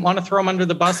you wouldn't want to throw them under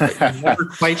the bus, but you're never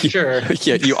quite sure.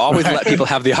 Yeah, you always let people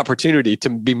have the opportunity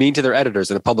to be mean to their editors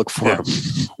in a public forum.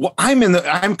 Yeah. Well,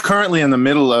 I'm currently in the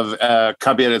middle of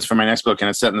copy edits for my next book, and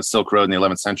it's set in the Silk Road in the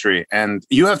 11th century. And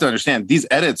you have to understand, these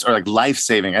edits are like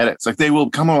life-saving edits. Like they will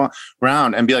come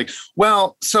around and be like,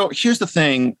 well, so here's the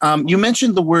thing. You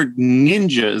mentioned the word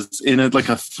ninjas in a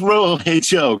throwaway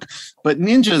joke, but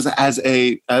ninjas as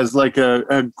a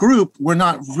group were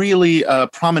not really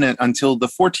prominent until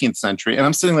the 14th century. And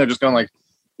I'm sitting there just going like,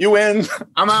 you win,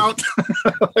 I'm out.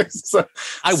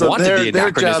 I wanted the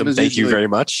anachronism. Thank you very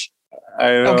much. I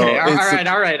know. Okay,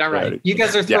 all right. You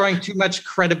guys are throwing too much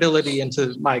credibility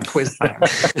into my quiz time.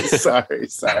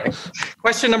 Sorry.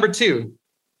 Question number 2.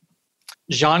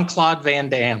 Jean-Claude Van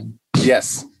Damme.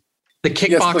 Yes. The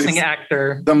kickboxing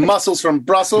actor. The muscles from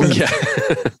Brussels. Yeah.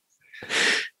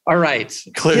 All right.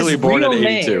 Clearly born in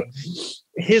 82.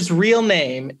 His real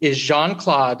name is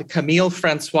Jean-Claude Camille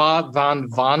Francois van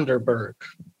Vanderburg.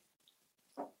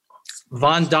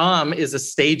 Van Damme is a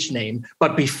stage name,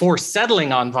 but before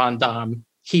settling on Van Damme,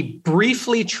 he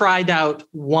briefly tried out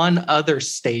one other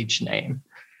stage name.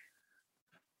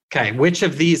 Okay, which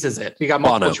of these is it? You got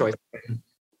multiple choices.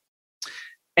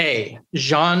 A,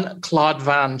 Jean-Claude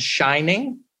Van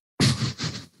Shining.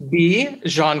 B,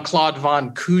 Jean-Claude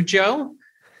Van Cujo.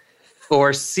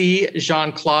 Or C,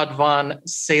 Jean-Claude Van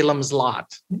Salem's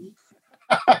Lot.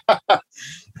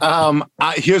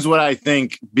 Here's what I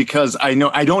think, because I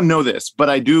don't know this, but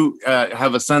I do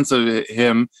have a sense of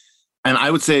him, and I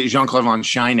would say Jean-Claude Van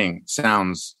Shining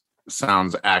sounds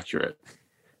accurate.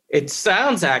 It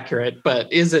sounds accurate,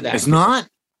 but is it accurate? It's not.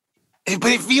 But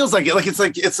it feels like it.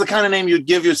 It's the kind of name you'd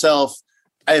give yourself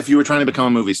if you were trying to become a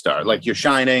movie star. Like you're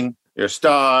shining, you're a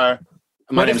star.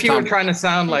 What if you were trying to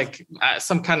sound like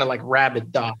some kind of like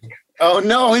rabid dog? Oh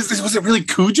no! Was it really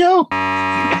Cujo? Is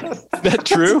that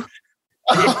true?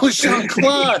 Oh,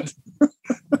 Jean-Claude.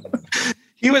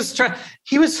 He was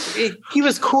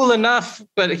cool enough,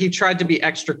 but he tried to be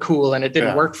extra cool, and it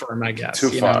didn't work for him, I guess.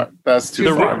 Too far. That's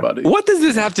too far, buddy. What does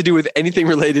this have to do with anything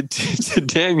related to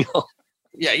Daniel?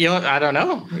 Yeah, I don't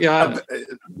know. Yeah.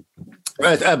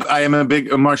 I am a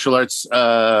big martial arts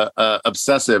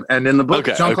obsessive, and in the book,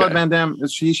 Jean-Claude Van Damme,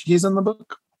 he's in the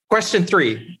book. Question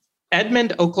 3: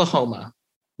 Edmond, Oklahoma.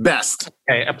 Best.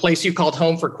 Okay, a place you called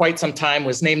home for quite some time,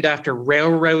 was named after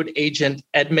railroad agent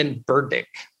Edmund Burdick.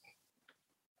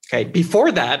 Okay,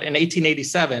 before that, in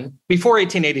 1887,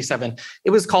 it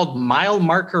was called Mile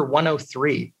Marker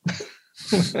 103.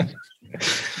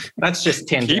 That's just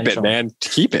tangential. Keep it, man.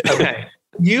 Keep it. Okay.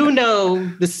 You know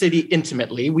the city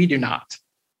intimately. We do not.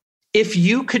 If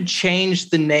you could change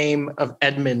the name of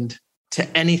Edmond to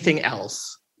anything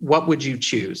else, what would you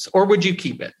choose? Or would you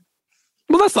keep it?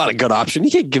 Well, that's not a good option.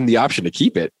 You can't give him the option to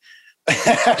keep it.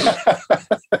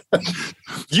 If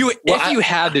you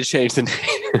had to change the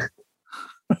name.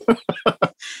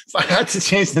 If I had to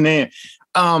change the name.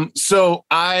 So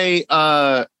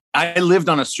I lived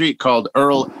on a street called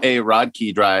Earl A.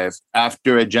 Rodkey Drive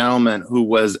after a gentleman who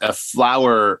was a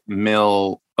flour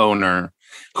mill owner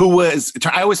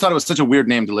I always thought it was such a weird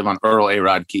name to live on, Earl A.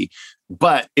 Rodkey.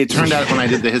 But it turned out when I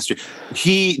did the history,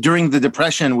 he, during the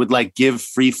Depression, would give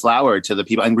free flour to the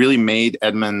people and really made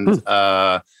Edmund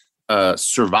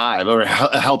survive, or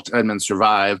helped Edmund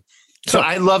survive. So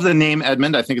I love the name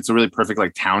Edmund. I think it's a really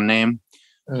perfect town name.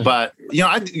 But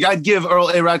I'd give Earl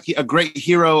A. Rodkey, a great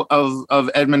hero of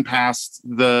Edmund, past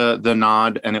the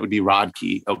nod, and it would be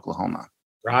Rodkey, Oklahoma.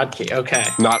 Rodkey, okay.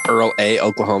 Not Earl A.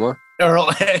 Oklahoma. Earl,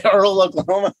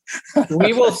 Oklahoma.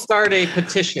 We will start a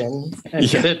petition and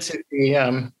get it to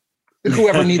the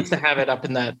whoever needs to have it up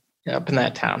in that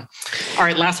town. All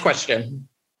right, last question.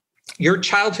 Your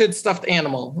childhood stuffed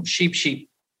animal, sheep,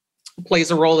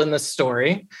 plays a role in this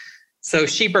story. So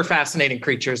sheep are fascinating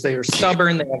creatures. They are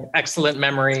stubborn. They have excellent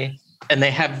memory, and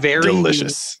they have very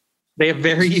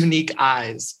unique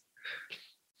eyes.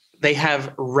 They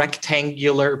have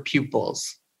rectangular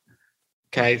pupils.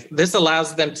 Okay, this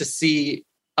allows them to see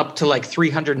up to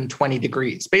 320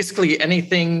 degrees. Basically,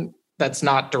 anything that's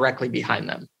not directly behind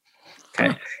them.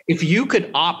 Okay, if you could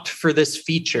opt for this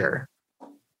feature,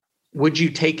 would you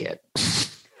take it?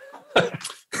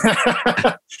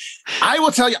 I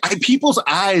will tell you, people's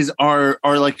eyes are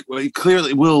like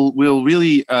clearly will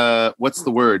really what's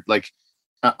the word, like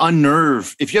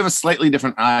unnerve. If you have a slightly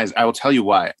different eyes, I will tell you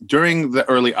why. During the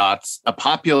early aughts, a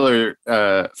popular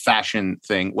fashion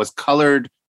thing was colored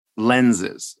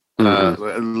lenses.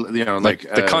 Mm-hmm. Like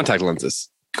the contact lenses.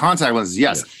 Contact lenses,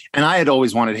 yes. Yeah. And I had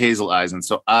always wanted hazel eyes, and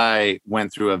so I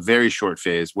went through a very short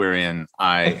phase wherein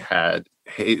I had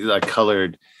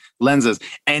colored lenses.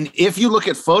 And if you look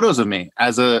at photos of me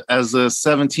as a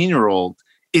 17-year-old,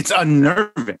 it's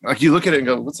unnerving. Like you look at it and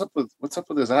go, "What's up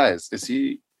with his eyes?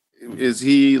 Is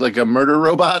he like a murder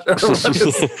robot?" Or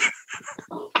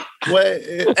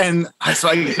what? And so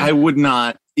I would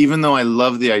not, even though I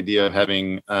love the idea of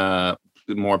having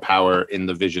more power in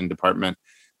the vision department.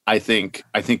 I think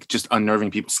just unnerving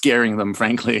people, scaring them,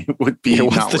 frankly, would be.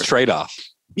 What's the trade-off?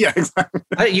 Yeah, exactly.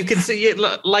 You can see it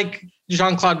like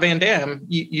Jean-Claude Van Damme.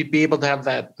 You'd be able to have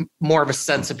that more of a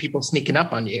sense of people sneaking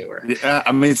up on you. Or... Yeah,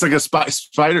 I mean, it's like a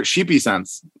spider sheepy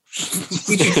sense.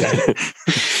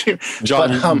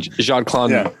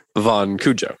 Jean-Claude Von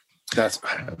Cujo. That's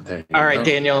all right,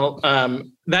 Daniel.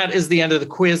 That is the end of the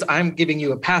quiz. I'm giving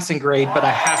you a passing grade, but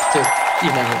I have to,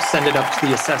 send it up to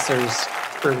the assessors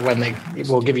for when they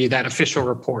will give you that official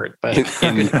report. But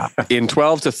in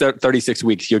 12 to 36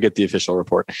 weeks, you'll get the official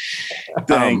report.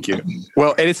 Thank you.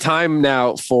 Well, it is time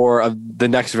now for the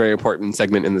next very important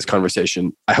segment in this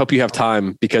conversation. I hope you have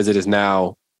time because it is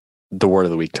now the word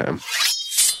of the week time.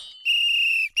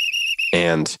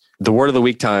 And the word of the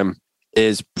week time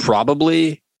is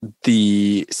probably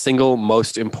the single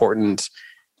most important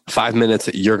 5 minutes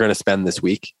that you're going to spend this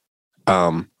week.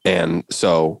 And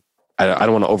so I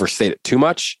don't want to overstate it too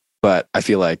much, but I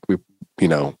feel like we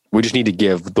just need to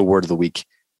give the word of the week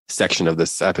section of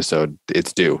this episode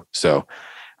its due. So,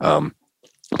 part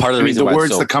of the reason the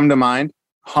words that come to mind: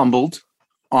 humbled,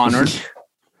 honored,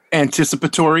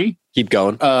 anticipatory. Keep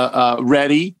going.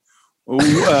 Ready. All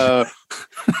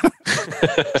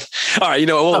right,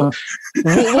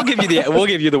 we'll give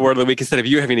you the word of the week instead of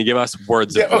you having to give us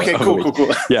words.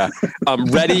 Cool. Yeah,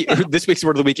 ready. This week's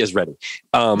word of the week is ready.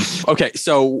 Okay,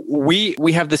 so we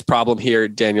have this problem here,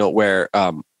 Daniel, where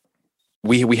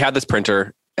we had this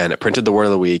printer and it printed the word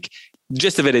of the week.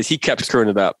 Gist of it is he kept screwing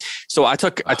it up. So I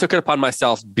took it upon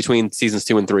myself between seasons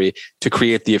 2 and 3 to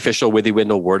create the official Withy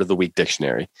Windle word of the week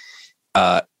dictionary.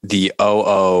 The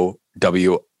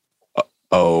OOWOWD.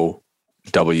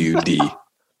 Did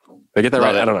I get that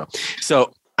right? I don't know.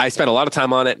 So I spent a lot of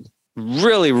time on it,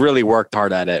 really, really worked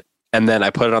hard at it. And then I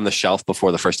put it on the shelf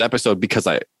before the first episode because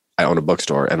I own a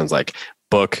bookstore and it's like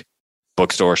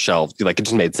bookstore shelf. Like it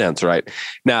just made sense, right?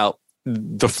 Now,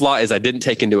 the flaw is I didn't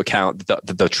take into account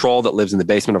the troll that lives in the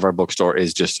basement of our bookstore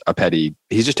is just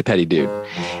he's just a petty dude.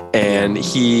 And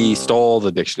he stole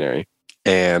the dictionary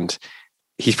and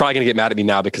he's probably going to get mad at me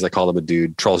now because I called him a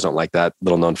dude. Trolls don't like that,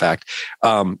 little known fact.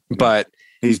 But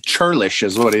he's churlish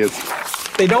is what he is.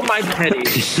 They don't mind petty.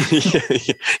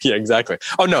 Yeah, exactly.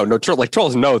 Oh, no,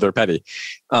 trolls know they're petty.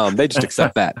 They just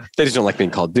accept that. They just don't like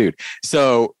being called dude.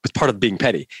 So it's part of being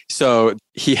petty. So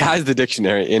he has the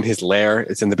dictionary in his lair.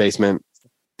 It's in the basement.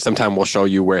 Sometime we'll show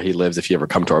you where he lives if you ever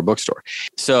come to our bookstore.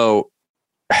 So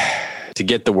to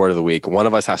get the word of the week, one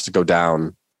of us has to go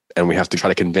down and we have to try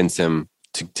to convince him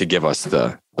to give us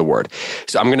the word.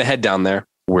 So I'm going to head down there.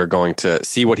 We're going to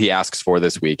see what he asks for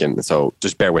this week. And so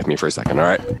just bear with me for a second. All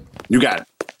right. You got it.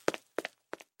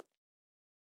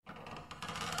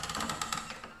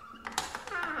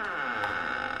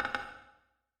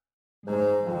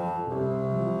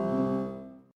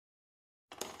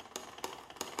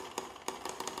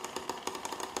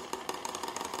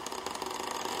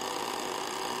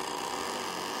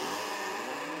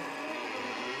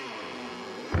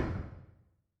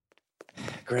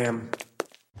 Graham.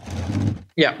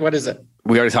 Yeah, what is it?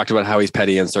 We already talked about how he's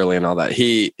petty and surly and all that.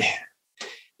 This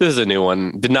is a new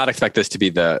one. Did not expect this to be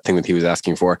the thing that he was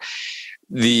asking for.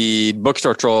 The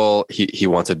bookstore troll, he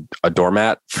wants a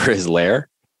doormat for his lair.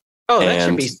 Oh, that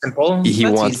should be simple. He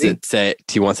wants it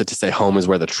to say home is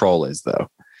where the troll is, though.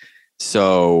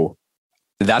 So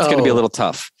that's going to be a little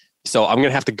tough. So I'm going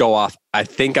to have to go off. I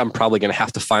think I'm probably going to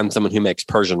have to find someone who makes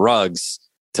Persian rugs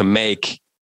to make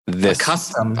this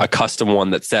a custom one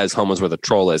that says home is where the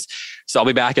troll is. So I'll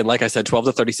be back in, like I said, 12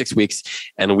 to 36 weeks,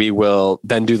 and we will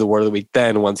then do the word of the week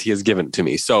then once he has given it to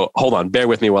me. So hold on, bear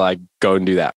with me while I go and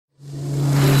do that.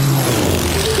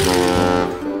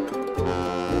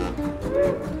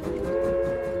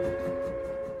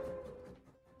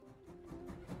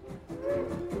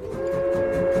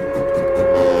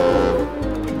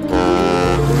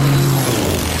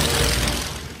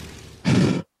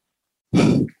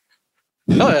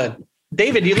 Go ahead.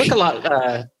 David, you look a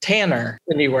lot tanner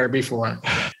than you were before.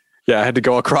 Yeah, I had to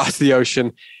go across the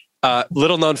ocean.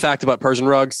 Little known fact about Persian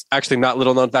rugs. Actually, not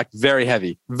little known fact. Very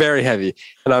heavy. Very heavy.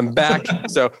 And I'm back.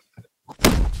 So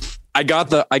I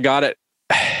got it.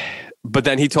 But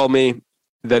then he told me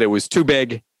that it was too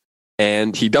big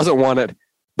and he doesn't want it.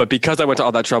 But because I went to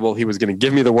all that trouble, he was going to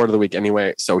give me the word of the week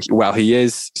anyway. So while he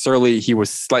is surly, he was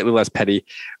slightly less petty.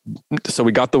 So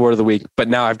we got the word of the week. But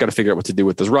now I've got to figure out what to do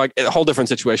with this rug. A whole different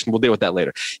situation. We'll deal with that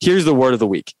later. Here's the word of the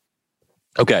week.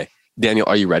 Okay. Daniel,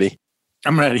 are you ready?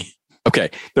 I'm ready. Okay.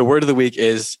 The word of the week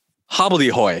is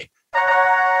hobbledehoy.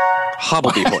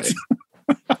 Hobbledehoy.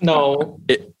 No.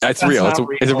 That's real.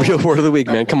 It's a real word of the week,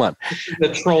 man. Come on. The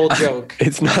troll joke.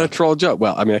 It's not a troll joke.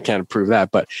 Well, I mean, I can't prove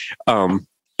that, but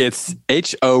it's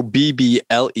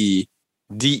hobbledehoy.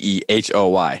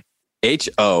 hobbledehoy.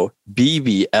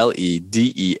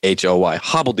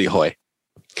 Hobbledehoy.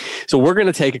 So we're going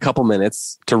to take a couple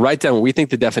minutes to write down what we think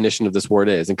the definition of this word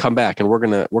is and come back and we're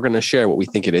going to share what we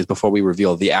think it is before we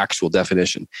reveal the actual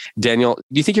definition. Daniel,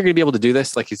 do you think you're going to be able to do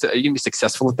this? Like you said, are you going to be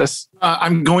successful at this?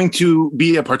 I'm going to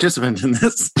be a participant in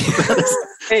this.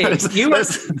 You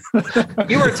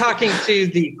were talking to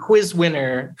the quiz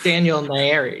winner, Daniel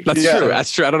Nayeri. That's true.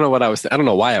 That's true. I don't know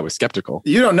why I was skeptical.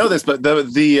 You don't know this, but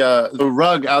the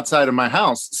rug outside of my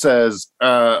house says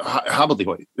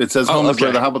hobbledehoy. It says home is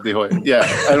where the hobbledehoy.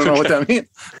 Yeah. I don't know what that means.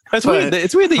 That's weird.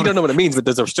 It's weird that you don't know what it means, but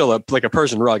there's still a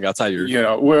Persian rug outside your. You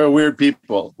know, we're weird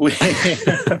people. We'll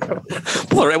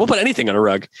put anything on a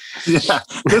rug. Yeah,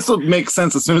 this will make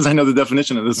sense as soon as I know the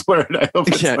definition of this word. I hope.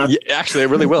 Actually,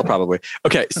 it really will probably.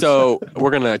 Okay, so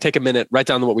we're gonna take a minute, write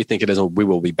down what we think it is, and we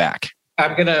will be back.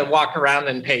 I'm gonna walk around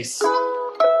and pace.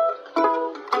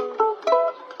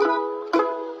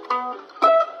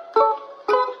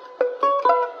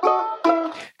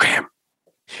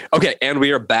 Okay, and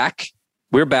we are back.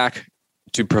 We're back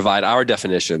to provide our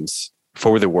definitions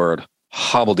for the word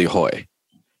hobbledehoy.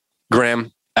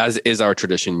 Graham, as is our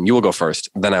tradition, you will go first,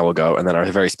 then I will go, and then our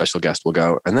very special guest will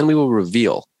go, and then we will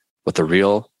reveal what the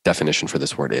real definition for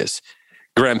this word is.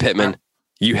 Graham Pittman,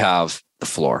 you have the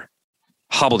floor.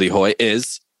 Hobbledehoy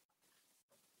is...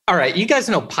 All right, you guys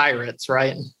know pirates,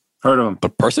 right? Heard of them.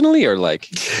 But personally or like...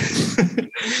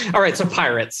 All right, so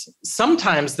pirates.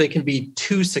 Sometimes they can be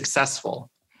too successful.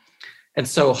 And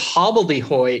so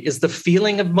hobbledehoy is the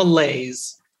feeling of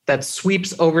malaise that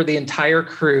sweeps over the entire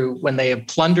crew when they have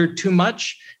plundered too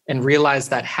much and realize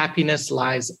that happiness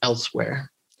lies elsewhere.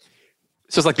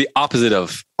 So it's like the opposite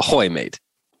of ahoy, mate.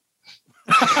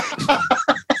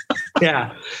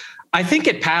 Yeah. I think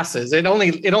it passes. It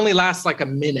only lasts like a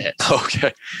minute.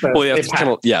 Okay. Well, yeah, it's kind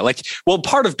of,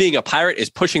 part of being a pirate is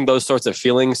pushing those sorts of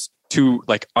feelings to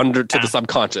the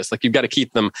subconscious. Like you've got to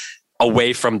keep them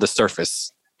away from the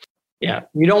surface. Yeah,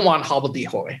 you don't want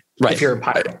hobbledehoy if you're a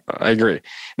pirate. I agree.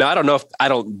 Now, I don't know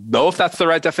if that's the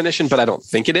right definition, but I don't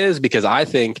think it is because I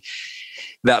think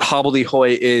that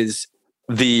hobbledehoy is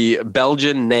the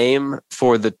Belgian name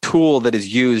for the tool that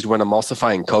is used when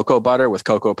emulsifying cocoa butter with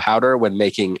cocoa powder when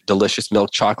making delicious milk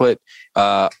chocolate,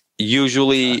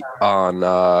 usually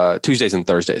on Tuesdays and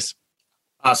Thursdays.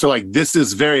 So this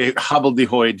is very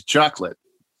hobbledehoyed chocolate.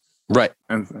 Right.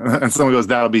 And someone goes,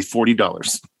 that'll be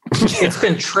 $40. It's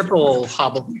been triple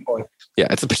hobbledehoy. Yeah,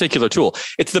 it's a particular tool.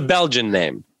 It's the Belgian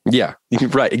name. Yeah,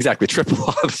 right. Exactly. Triple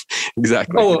hob.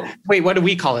 Exactly. Oh, wait, what do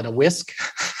we call it? A whisk?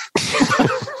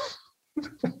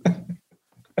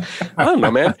 I don't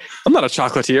know, man. I'm not a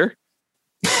chocolatier.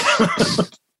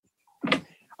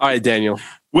 All right, Daniel.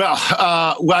 Well,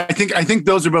 I think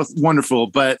those are both wonderful,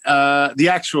 but the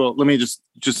actual, let me just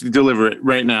deliver it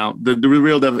right now. The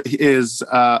real is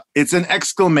it's an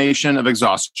exclamation of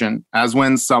exhaustion, as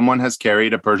when someone has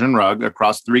carried a Persian rug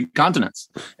across 3 continents.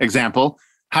 Example: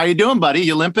 how you doing, buddy?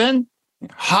 You limping?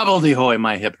 Hobbledehoy,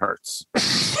 my hip hurts.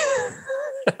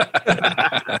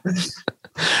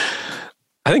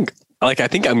 I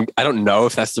don't know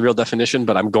if that's the real definition,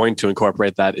 but I'm going to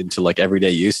incorporate that into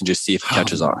everyday use and just see if it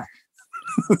catches on.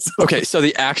 Okay, so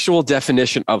the actual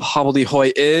definition of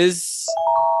hobbledehoy is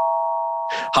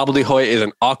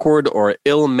an awkward or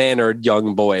ill-mannered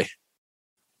young boy.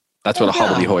 That's what a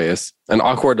hobbledehoy is. An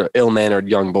awkward or ill-mannered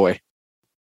young boy.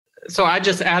 So I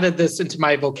just added this into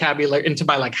my vocabulary, into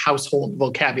my household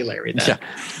vocabulary then.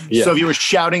 Yeah. So if you were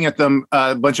shouting at them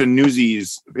a bunch of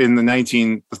newsies in the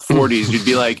 1940s, you'd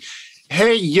be like,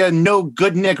 hey, you no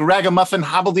good Nick ragamuffin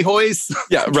hobbledehoys.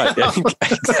 Yeah, right. Yeah,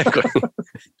 exactly.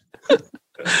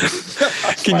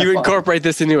 Can you incorporate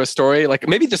this into a story?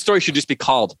 Maybe the story should just be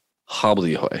called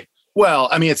Hobbledehoy. Well,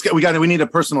 I mean, we need a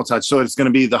personal touch, so it's going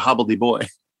to be the Hobbledy Boy.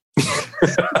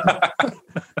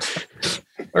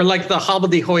 Or like the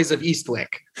hobbledehoys of Eastwick.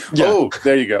 Yeah. Oh,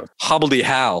 there you go. Hobbledy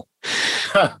Hal.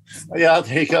 Yeah,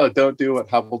 there you go. Don't do what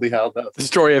Hobbledy Hal does. The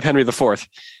story of Henry IV,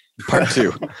 part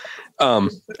 2.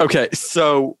 Okay,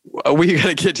 so we got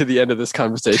to get to the end of this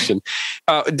conversation.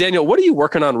 Daniel, what are you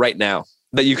working on right now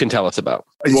that you can tell us about?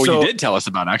 Well, you did tell us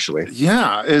about, actually.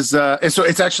 Yeah, so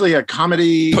it's actually a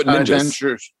comedy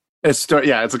adventure. It's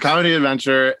a comedy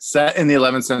adventure set in the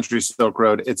 11th century Silk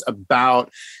Road. It's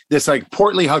about this like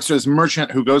portly huckster, this merchant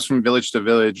who goes from village to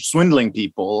village, swindling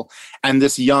people, and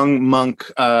this young monk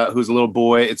who's a little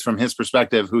boy. It's from his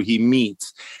perspective who he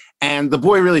meets. And the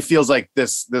boy really feels like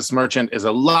this merchant is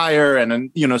a liar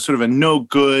and sort of a no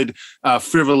good,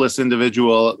 frivolous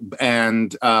individual.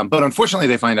 And but unfortunately,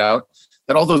 they find out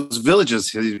that all those villages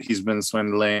he's been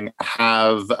swindling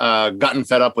have gotten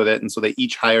fed up with it, and so they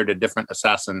each hired a different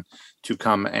assassin to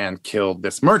come and kill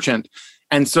this merchant.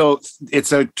 And so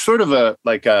it's a sort of a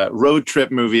road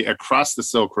trip movie across the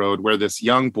Silk Road where this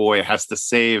young boy has to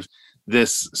save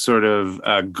this sort of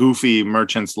goofy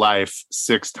merchant's life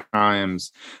 6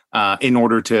 times in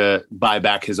order to buy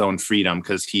back his own freedom,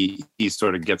 because he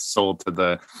sort of gets sold to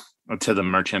the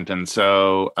merchant. And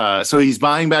so he's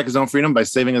buying back his own freedom by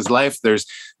saving his life.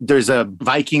 There's a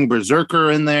Viking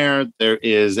berserker in there. There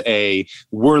is a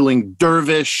whirling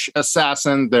dervish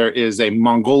assassin. There is a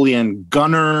Mongolian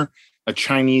gunner, a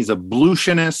Chinese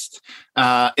ablutionist.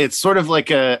 It's sort of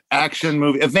like a action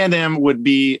movie. Van Damme would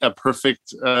be a perfect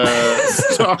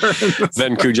star.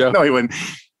 Van Cujo? No, he wouldn't.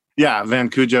 Yeah, Van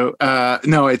Cujo.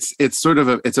 No, it's sort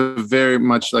of it's a very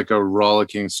much like a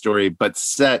rollicking story, but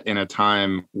set in a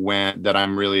time that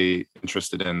I'm really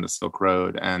interested in, the Silk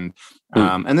Road, and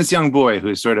this young boy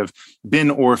who's sort of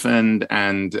been orphaned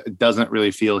and doesn't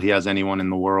really feel he has anyone in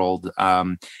the world,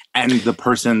 and the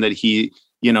person that he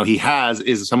has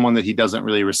is someone that he doesn't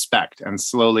really respect, and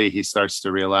slowly he starts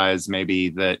to realize maybe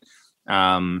that.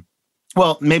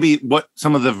 Maybe what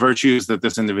some of the virtues that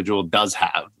this individual does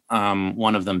have,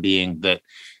 one of them being that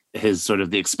his sort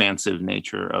of the expansive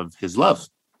nature of his love.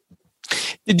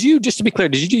 Did you, just to be clear,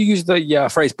 did you use the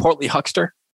phrase portly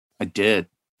huckster? I did.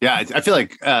 Yeah, I feel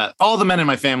like all the men in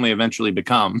my family eventually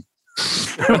become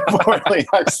portly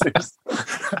hucksters.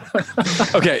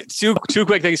 Okay, two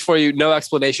quick things for you. No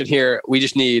explanation here. We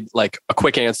just need like a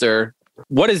quick answer.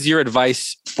 What is your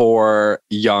advice for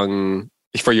young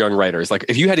writers? Like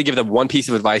if you had to give them one piece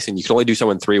of advice and you could only do so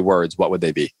in 3 words, what would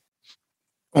they be?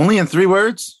 Only in 3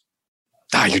 words?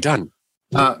 You're done.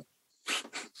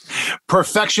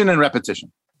 Perfection and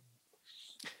repetition.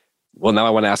 Well, now I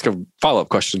want to ask a follow-up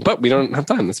question, but we don't have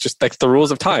time. That's the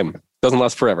rules of time. Doesn't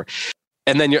last forever.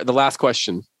 And then the last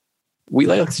question. We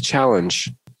like to challenge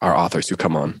our authors who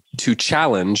come on to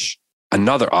challenge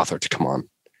another author to come on,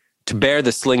 to bear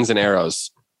the slings and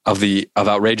arrows of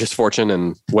outrageous fortune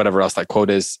and whatever else that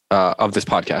quote is of this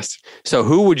podcast. So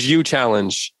who would you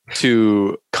challenge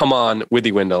to come on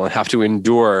Withy Windle and have to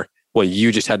endure what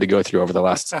you just had to go through over the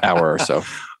last hour or so?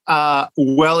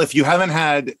 Well, if you haven't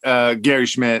had Gary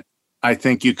Schmidt, I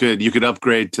think you could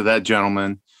upgrade to that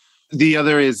gentleman. The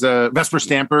other is Vesper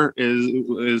Stamper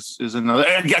is another.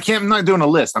 I'm not doing a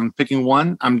list. I'm picking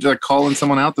one. I'm just calling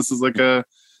someone out. This is like a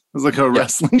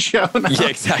wrestling show now. Yeah,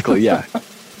 exactly. Yeah.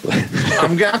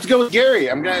 I'm gonna have to go with Gary.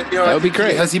 That would be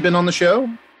great. Has he been on the show?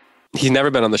 He's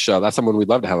never been on the show. That's someone we'd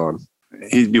love to have on.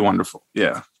 He'd be wonderful.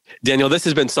 Yeah. Daniel, this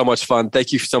has been so much fun.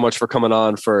 Thank you so much for coming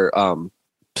on, for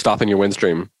stopping your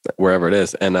Windstream wherever it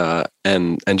is, and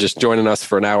just joining us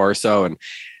for an hour or so and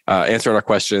answering our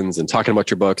questions and talking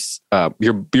about your books.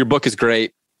 Your book is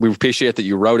great. We appreciate that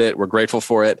you wrote it. We're grateful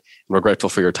for it. And we're grateful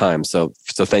for your time. So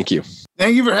thank you.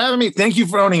 Thank you for having me. Thank you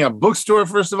for owning a bookstore,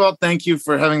 first of all. Thank you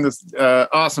for having this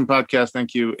awesome podcast.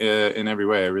 Thank you in every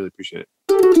way. I really appreciate it.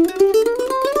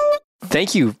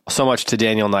 Thank you so much to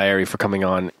Daniel Nayeri for coming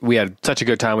on. We had such a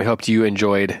good time. We hoped you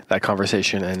enjoyed that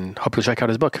conversation and hope you'll check out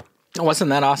his book. Wasn't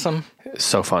that awesome?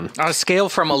 So fun. On a scale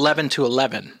from 11 to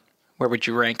 11, where would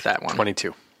you rank that one?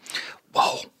 22.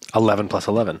 Whoa. 11 plus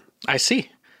 11. I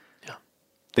see.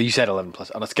 You said 11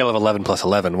 plus. On a scale of 11 plus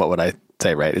 11, what would I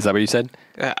say, right? Is that what you said?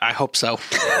 I hope so.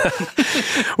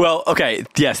 Well, okay.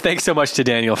 Yes, thanks so much to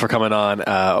Daniel for coming on.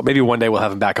 Maybe one day we'll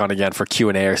have him back on again for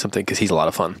Q&A or something, because he's a lot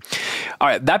of fun. All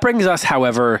right, that brings us,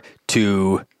 however,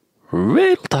 to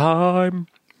Riddle Time.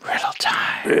 Riddle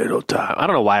Time. Riddle Time. I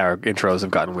don't know why our intros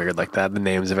have gotten weird like that, the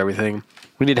names of everything.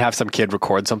 We need to have some kid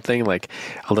record something, like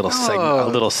a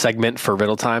little segment for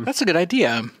Riddle Time. That's a good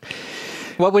idea.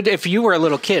 What would, if you were a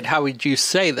little kid, how would you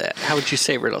say that? How would you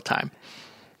say Riddle Time?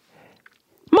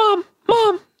 Mom,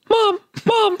 mom, mom,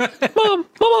 mom, mom,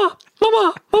 mama,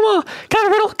 mama, mama. Can I have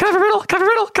a riddle? Can I have a riddle? Can I have a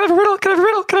riddle? Can I have a riddle? Can I have a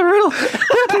riddle? Can I have a riddle?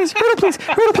 Riddle, please. Riddle, please.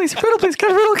 Riddle, please. Riddle, please.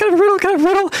 Can I have a riddle? Can I have a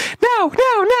riddle? No,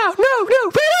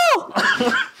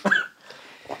 riddle.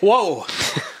 Whoa.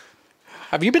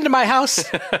 Have you been to my house?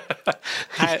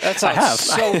 That sounds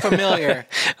so familiar.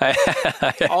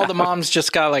 All the moms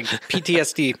just got like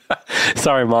PTSD.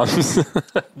 Sorry, moms.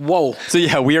 Whoa. So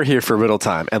yeah, we are here for riddle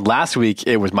time. And last week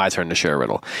it was my turn to share a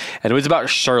riddle. And it was about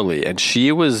Shirley. And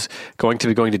she was going to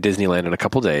be going to Disneyland in a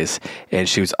couple days. And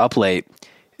she was up late.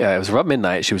 It was about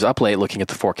midnight. She was up late looking at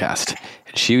the forecast.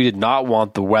 And she did not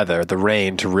want the weather, the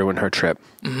rain, to ruin her trip.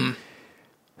 Mm-hmm.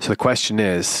 So the question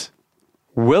is,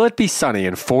 will it be sunny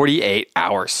in 48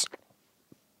 hours?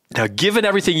 Now, given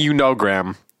everything you know,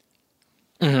 Graham,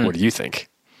 what do you think?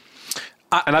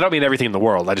 And I don't mean everything in the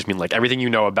world. I just mean like everything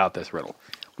you know about this riddle.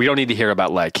 We don't need to hear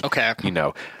about like,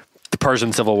 the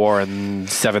Persian Civil War in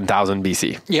 7000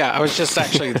 BC. Yeah, I was just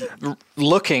actually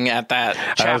looking at that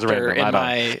chapter in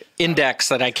my index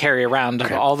that I carry around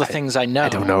of all the things I know. I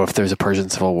don't know if there's a Persian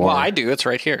Civil War. Well, I do. It's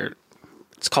right here.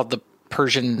 It's called the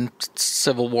Persian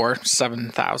Civil War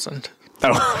 7000.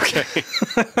 Oh, okay.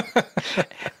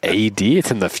 AD? It's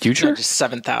in the future? No, just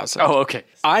 7,000. Oh, okay.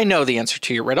 I know the answer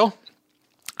to your riddle.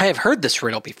 I have heard this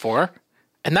riddle before,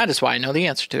 and that is why I know the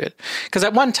answer to it. Because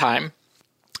at one time,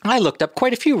 I looked up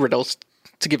quite a few riddles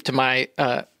to give to my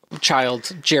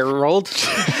child, Gerald.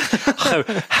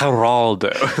 Harold.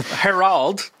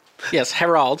 Yes,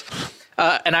 Harold.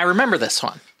 And I remember this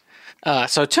one.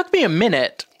 So it took me a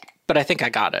minute, but I think I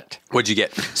got it. What'd you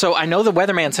get? So I know the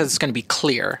weatherman says it's going to be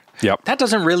clear. Yep. That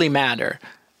doesn't really matter.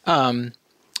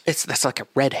 That's like a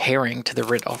red herring to the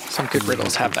riddle. Some good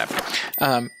riddles have that.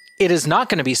 It is not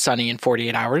going to be sunny in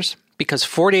 48 hours because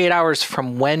 48 hours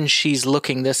from when she's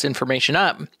looking this information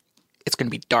up, it's going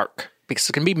to be dark because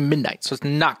it's going to be midnight. So it's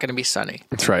not going to be sunny.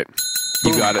 That's right.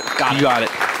 You got it. You got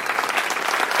it.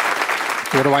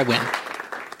 What do I win?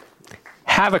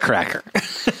 Have a cracker.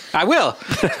 I will.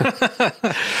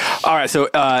 All right.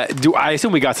 So I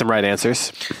assume we got some right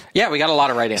answers. Yeah, we got a lot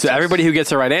of right answers. So everybody who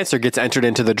gets the right answer gets entered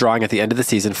into the drawing at the end of the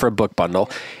season for a book bundle.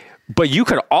 But you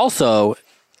could also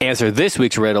answer this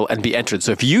week's riddle and be entered.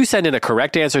 So if you send in a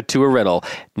correct answer to a riddle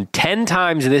 10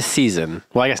 times this season,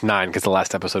 well, I guess 9 because the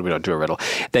last episode we don't do a riddle,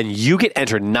 then you get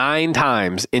entered 9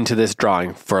 times into this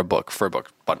drawing for a book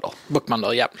bundle. Book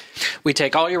bundle, yep. We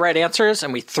take all your right answers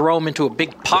and we throw them into a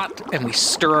big pot and we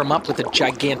stir them up with a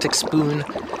gigantic spoon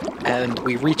and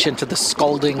we reach into the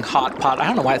scalding hot pot. I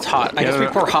don't know why it's hot. I guess we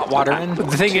pour hot water in.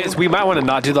 The thing is, we might want to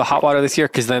not do the hot water this year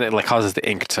because then it like causes the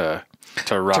ink to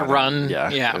run.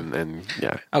 Yeah. And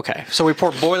yeah. Okay. So we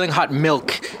pour boiling hot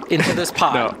milk into this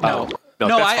pot. No,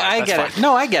 I get it.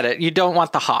 No, I get it. You don't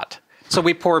want the hot. So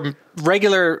we pour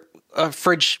regular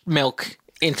fridge milk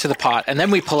into the pot, and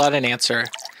then we pull out an answer.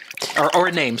 Or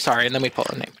a name, sorry, and then we pull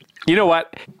out a name. You know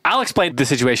what? I'll explain the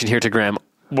situation here to Graham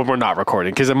when we're not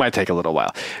recording, because it might take a little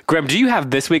while. Graham, do you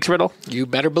have this week's riddle? You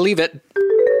better believe it.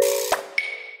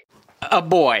 A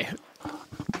boy.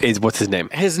 What's his name?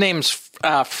 His name's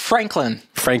Franklin.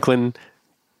 Franklin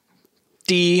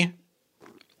D.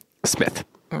 Smith.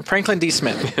 Franklin D.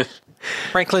 Smith.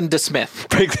 Franklin D. Smith.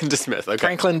 Franklin D. Smith, okay.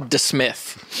 Franklin D.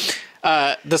 Smith.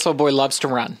 This little boy loves to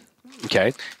run.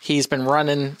 Okay. He's been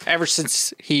running ever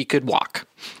since he could walk.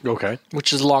 Okay.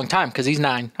 Which is a long time because he's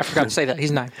 9. I forgot to say that.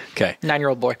 He's 9. Okay.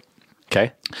 9-year-old boy.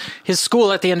 Okay. His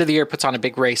school at the end of the year puts on a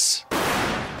big race.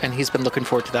 And he's been looking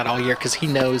forward to that all year because he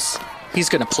knows he's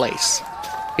going to place.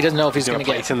 He doesn't know if he's going to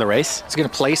place in the race? He's going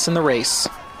to place in the race.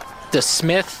 The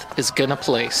Smith is going to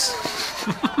place.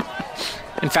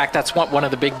 In fact, that's what one of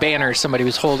the big banners somebody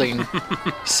was holding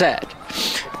said.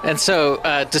 And so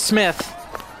DeSmith,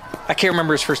 I can't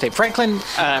remember his first name, Franklin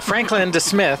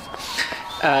DeSmith,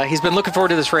 he's been looking forward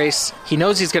to this race. He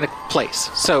knows he's going to place.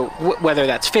 So whether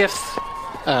that's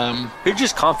 5th, he's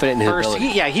just confident in his ability.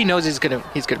 He knows he's going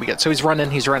to be good. So he's running.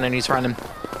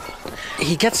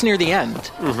 He gets near the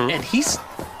end, and he's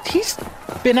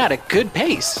been at a good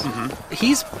pace.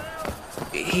 He's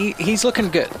looking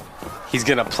good. He's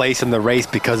going to place in the race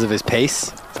because of his pace?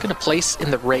 He's going to place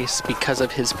in the race because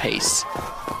of his pace.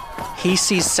 He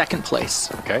sees second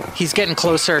place. Okay. He's getting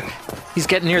closer. He's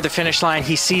getting near the finish line.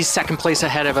 He sees second place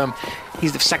ahead of him.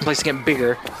 The second place is getting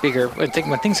bigger.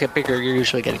 When things get bigger, you're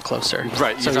usually getting closer.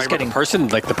 Right. So he's getting the person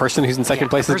who's in second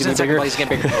place is getting bigger. Place is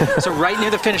getting bigger. So right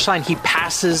near the finish line, he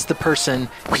passes the person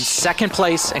in second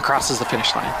place and crosses the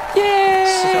finish line.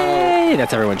 Yay! So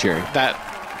that's everyone cheering.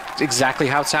 That's exactly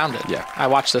how it sounded. Yeah. I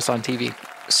watched this on TV.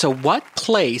 So what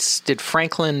place did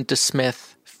Franklin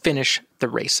DeSmith finish the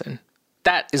race in?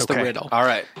 That is the riddle. All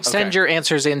right. Send your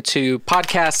answers into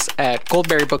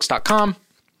podcasts@goldberrybooks.com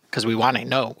because we want to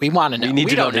know. We want to know. We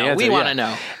don't know. We want to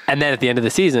know. And then at the end of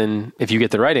the season, if you get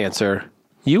the right answer,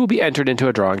 you will be entered into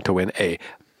a drawing to win a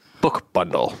book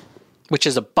bundle. Which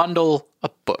is a bundle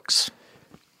of books.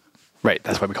 Right,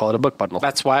 that's why we call it a book bundle.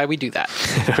 That's why we do that.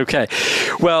 Okay.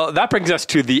 Well, that brings us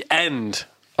to the end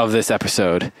of this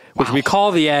episode, which we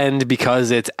call the end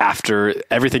because it's after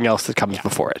everything else that comes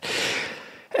before it.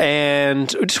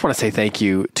 And I just want to say thank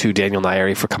you to Daniel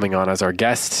Nayeri for coming on as our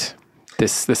guest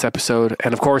this episode.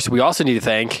 And of course, we also need to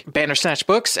thank Bandersnatch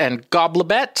Books and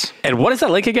Goblebet. And what is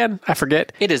that link again? I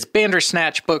forget. It is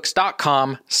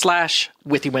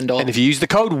bandersnatchbooks.com/WithyWindle. And if you use the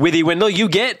code WithyWindle, you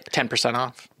get 10%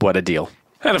 off. What a deal.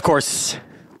 And of course,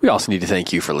 we also need to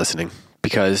thank you for listening,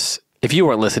 because if you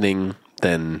weren't listening,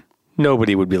 then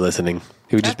nobody would be listening.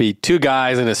 It would just be two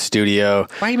guys in a studio.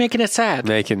 Why are you making it sad?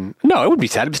 No, it wouldn't be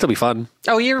sad. It would still be fun.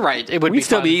 Oh, you're right. It would be We'd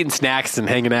still fun. be eating snacks and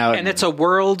hanging out. And it's a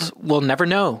world we'll never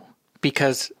know,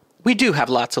 because we do have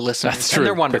lots of listeners. That's true. And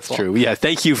they're wonderful. That's true. Yeah,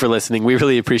 thank you for listening. We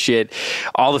really appreciate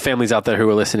all the families out there who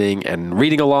are listening and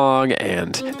reading along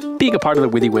and being a part of the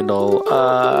Withy Windle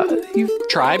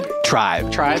Tribe.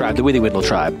 The Withy Windle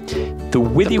tribe. The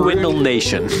Withy Windle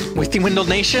Nation. Withy Windle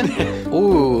Nation?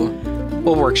 Ooh.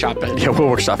 We'll workshop it. Yeah, we'll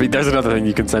workshop it. There's another thing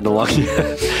you can send along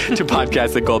to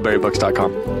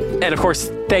podcast@goldberrybooks.com. And of course,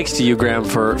 thanks to you, Graham,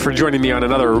 for joining me on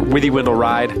another Withy Windle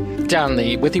ride. Down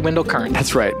the Withy Windle Current.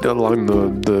 That's right, along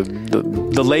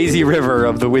the lazy river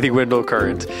of the Withy Windle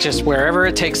Current. Just wherever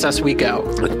it takes us, we go.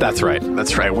 That's right.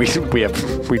 We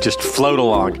just float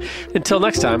along. Until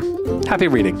next time, happy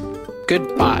reading.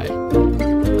 Goodbye.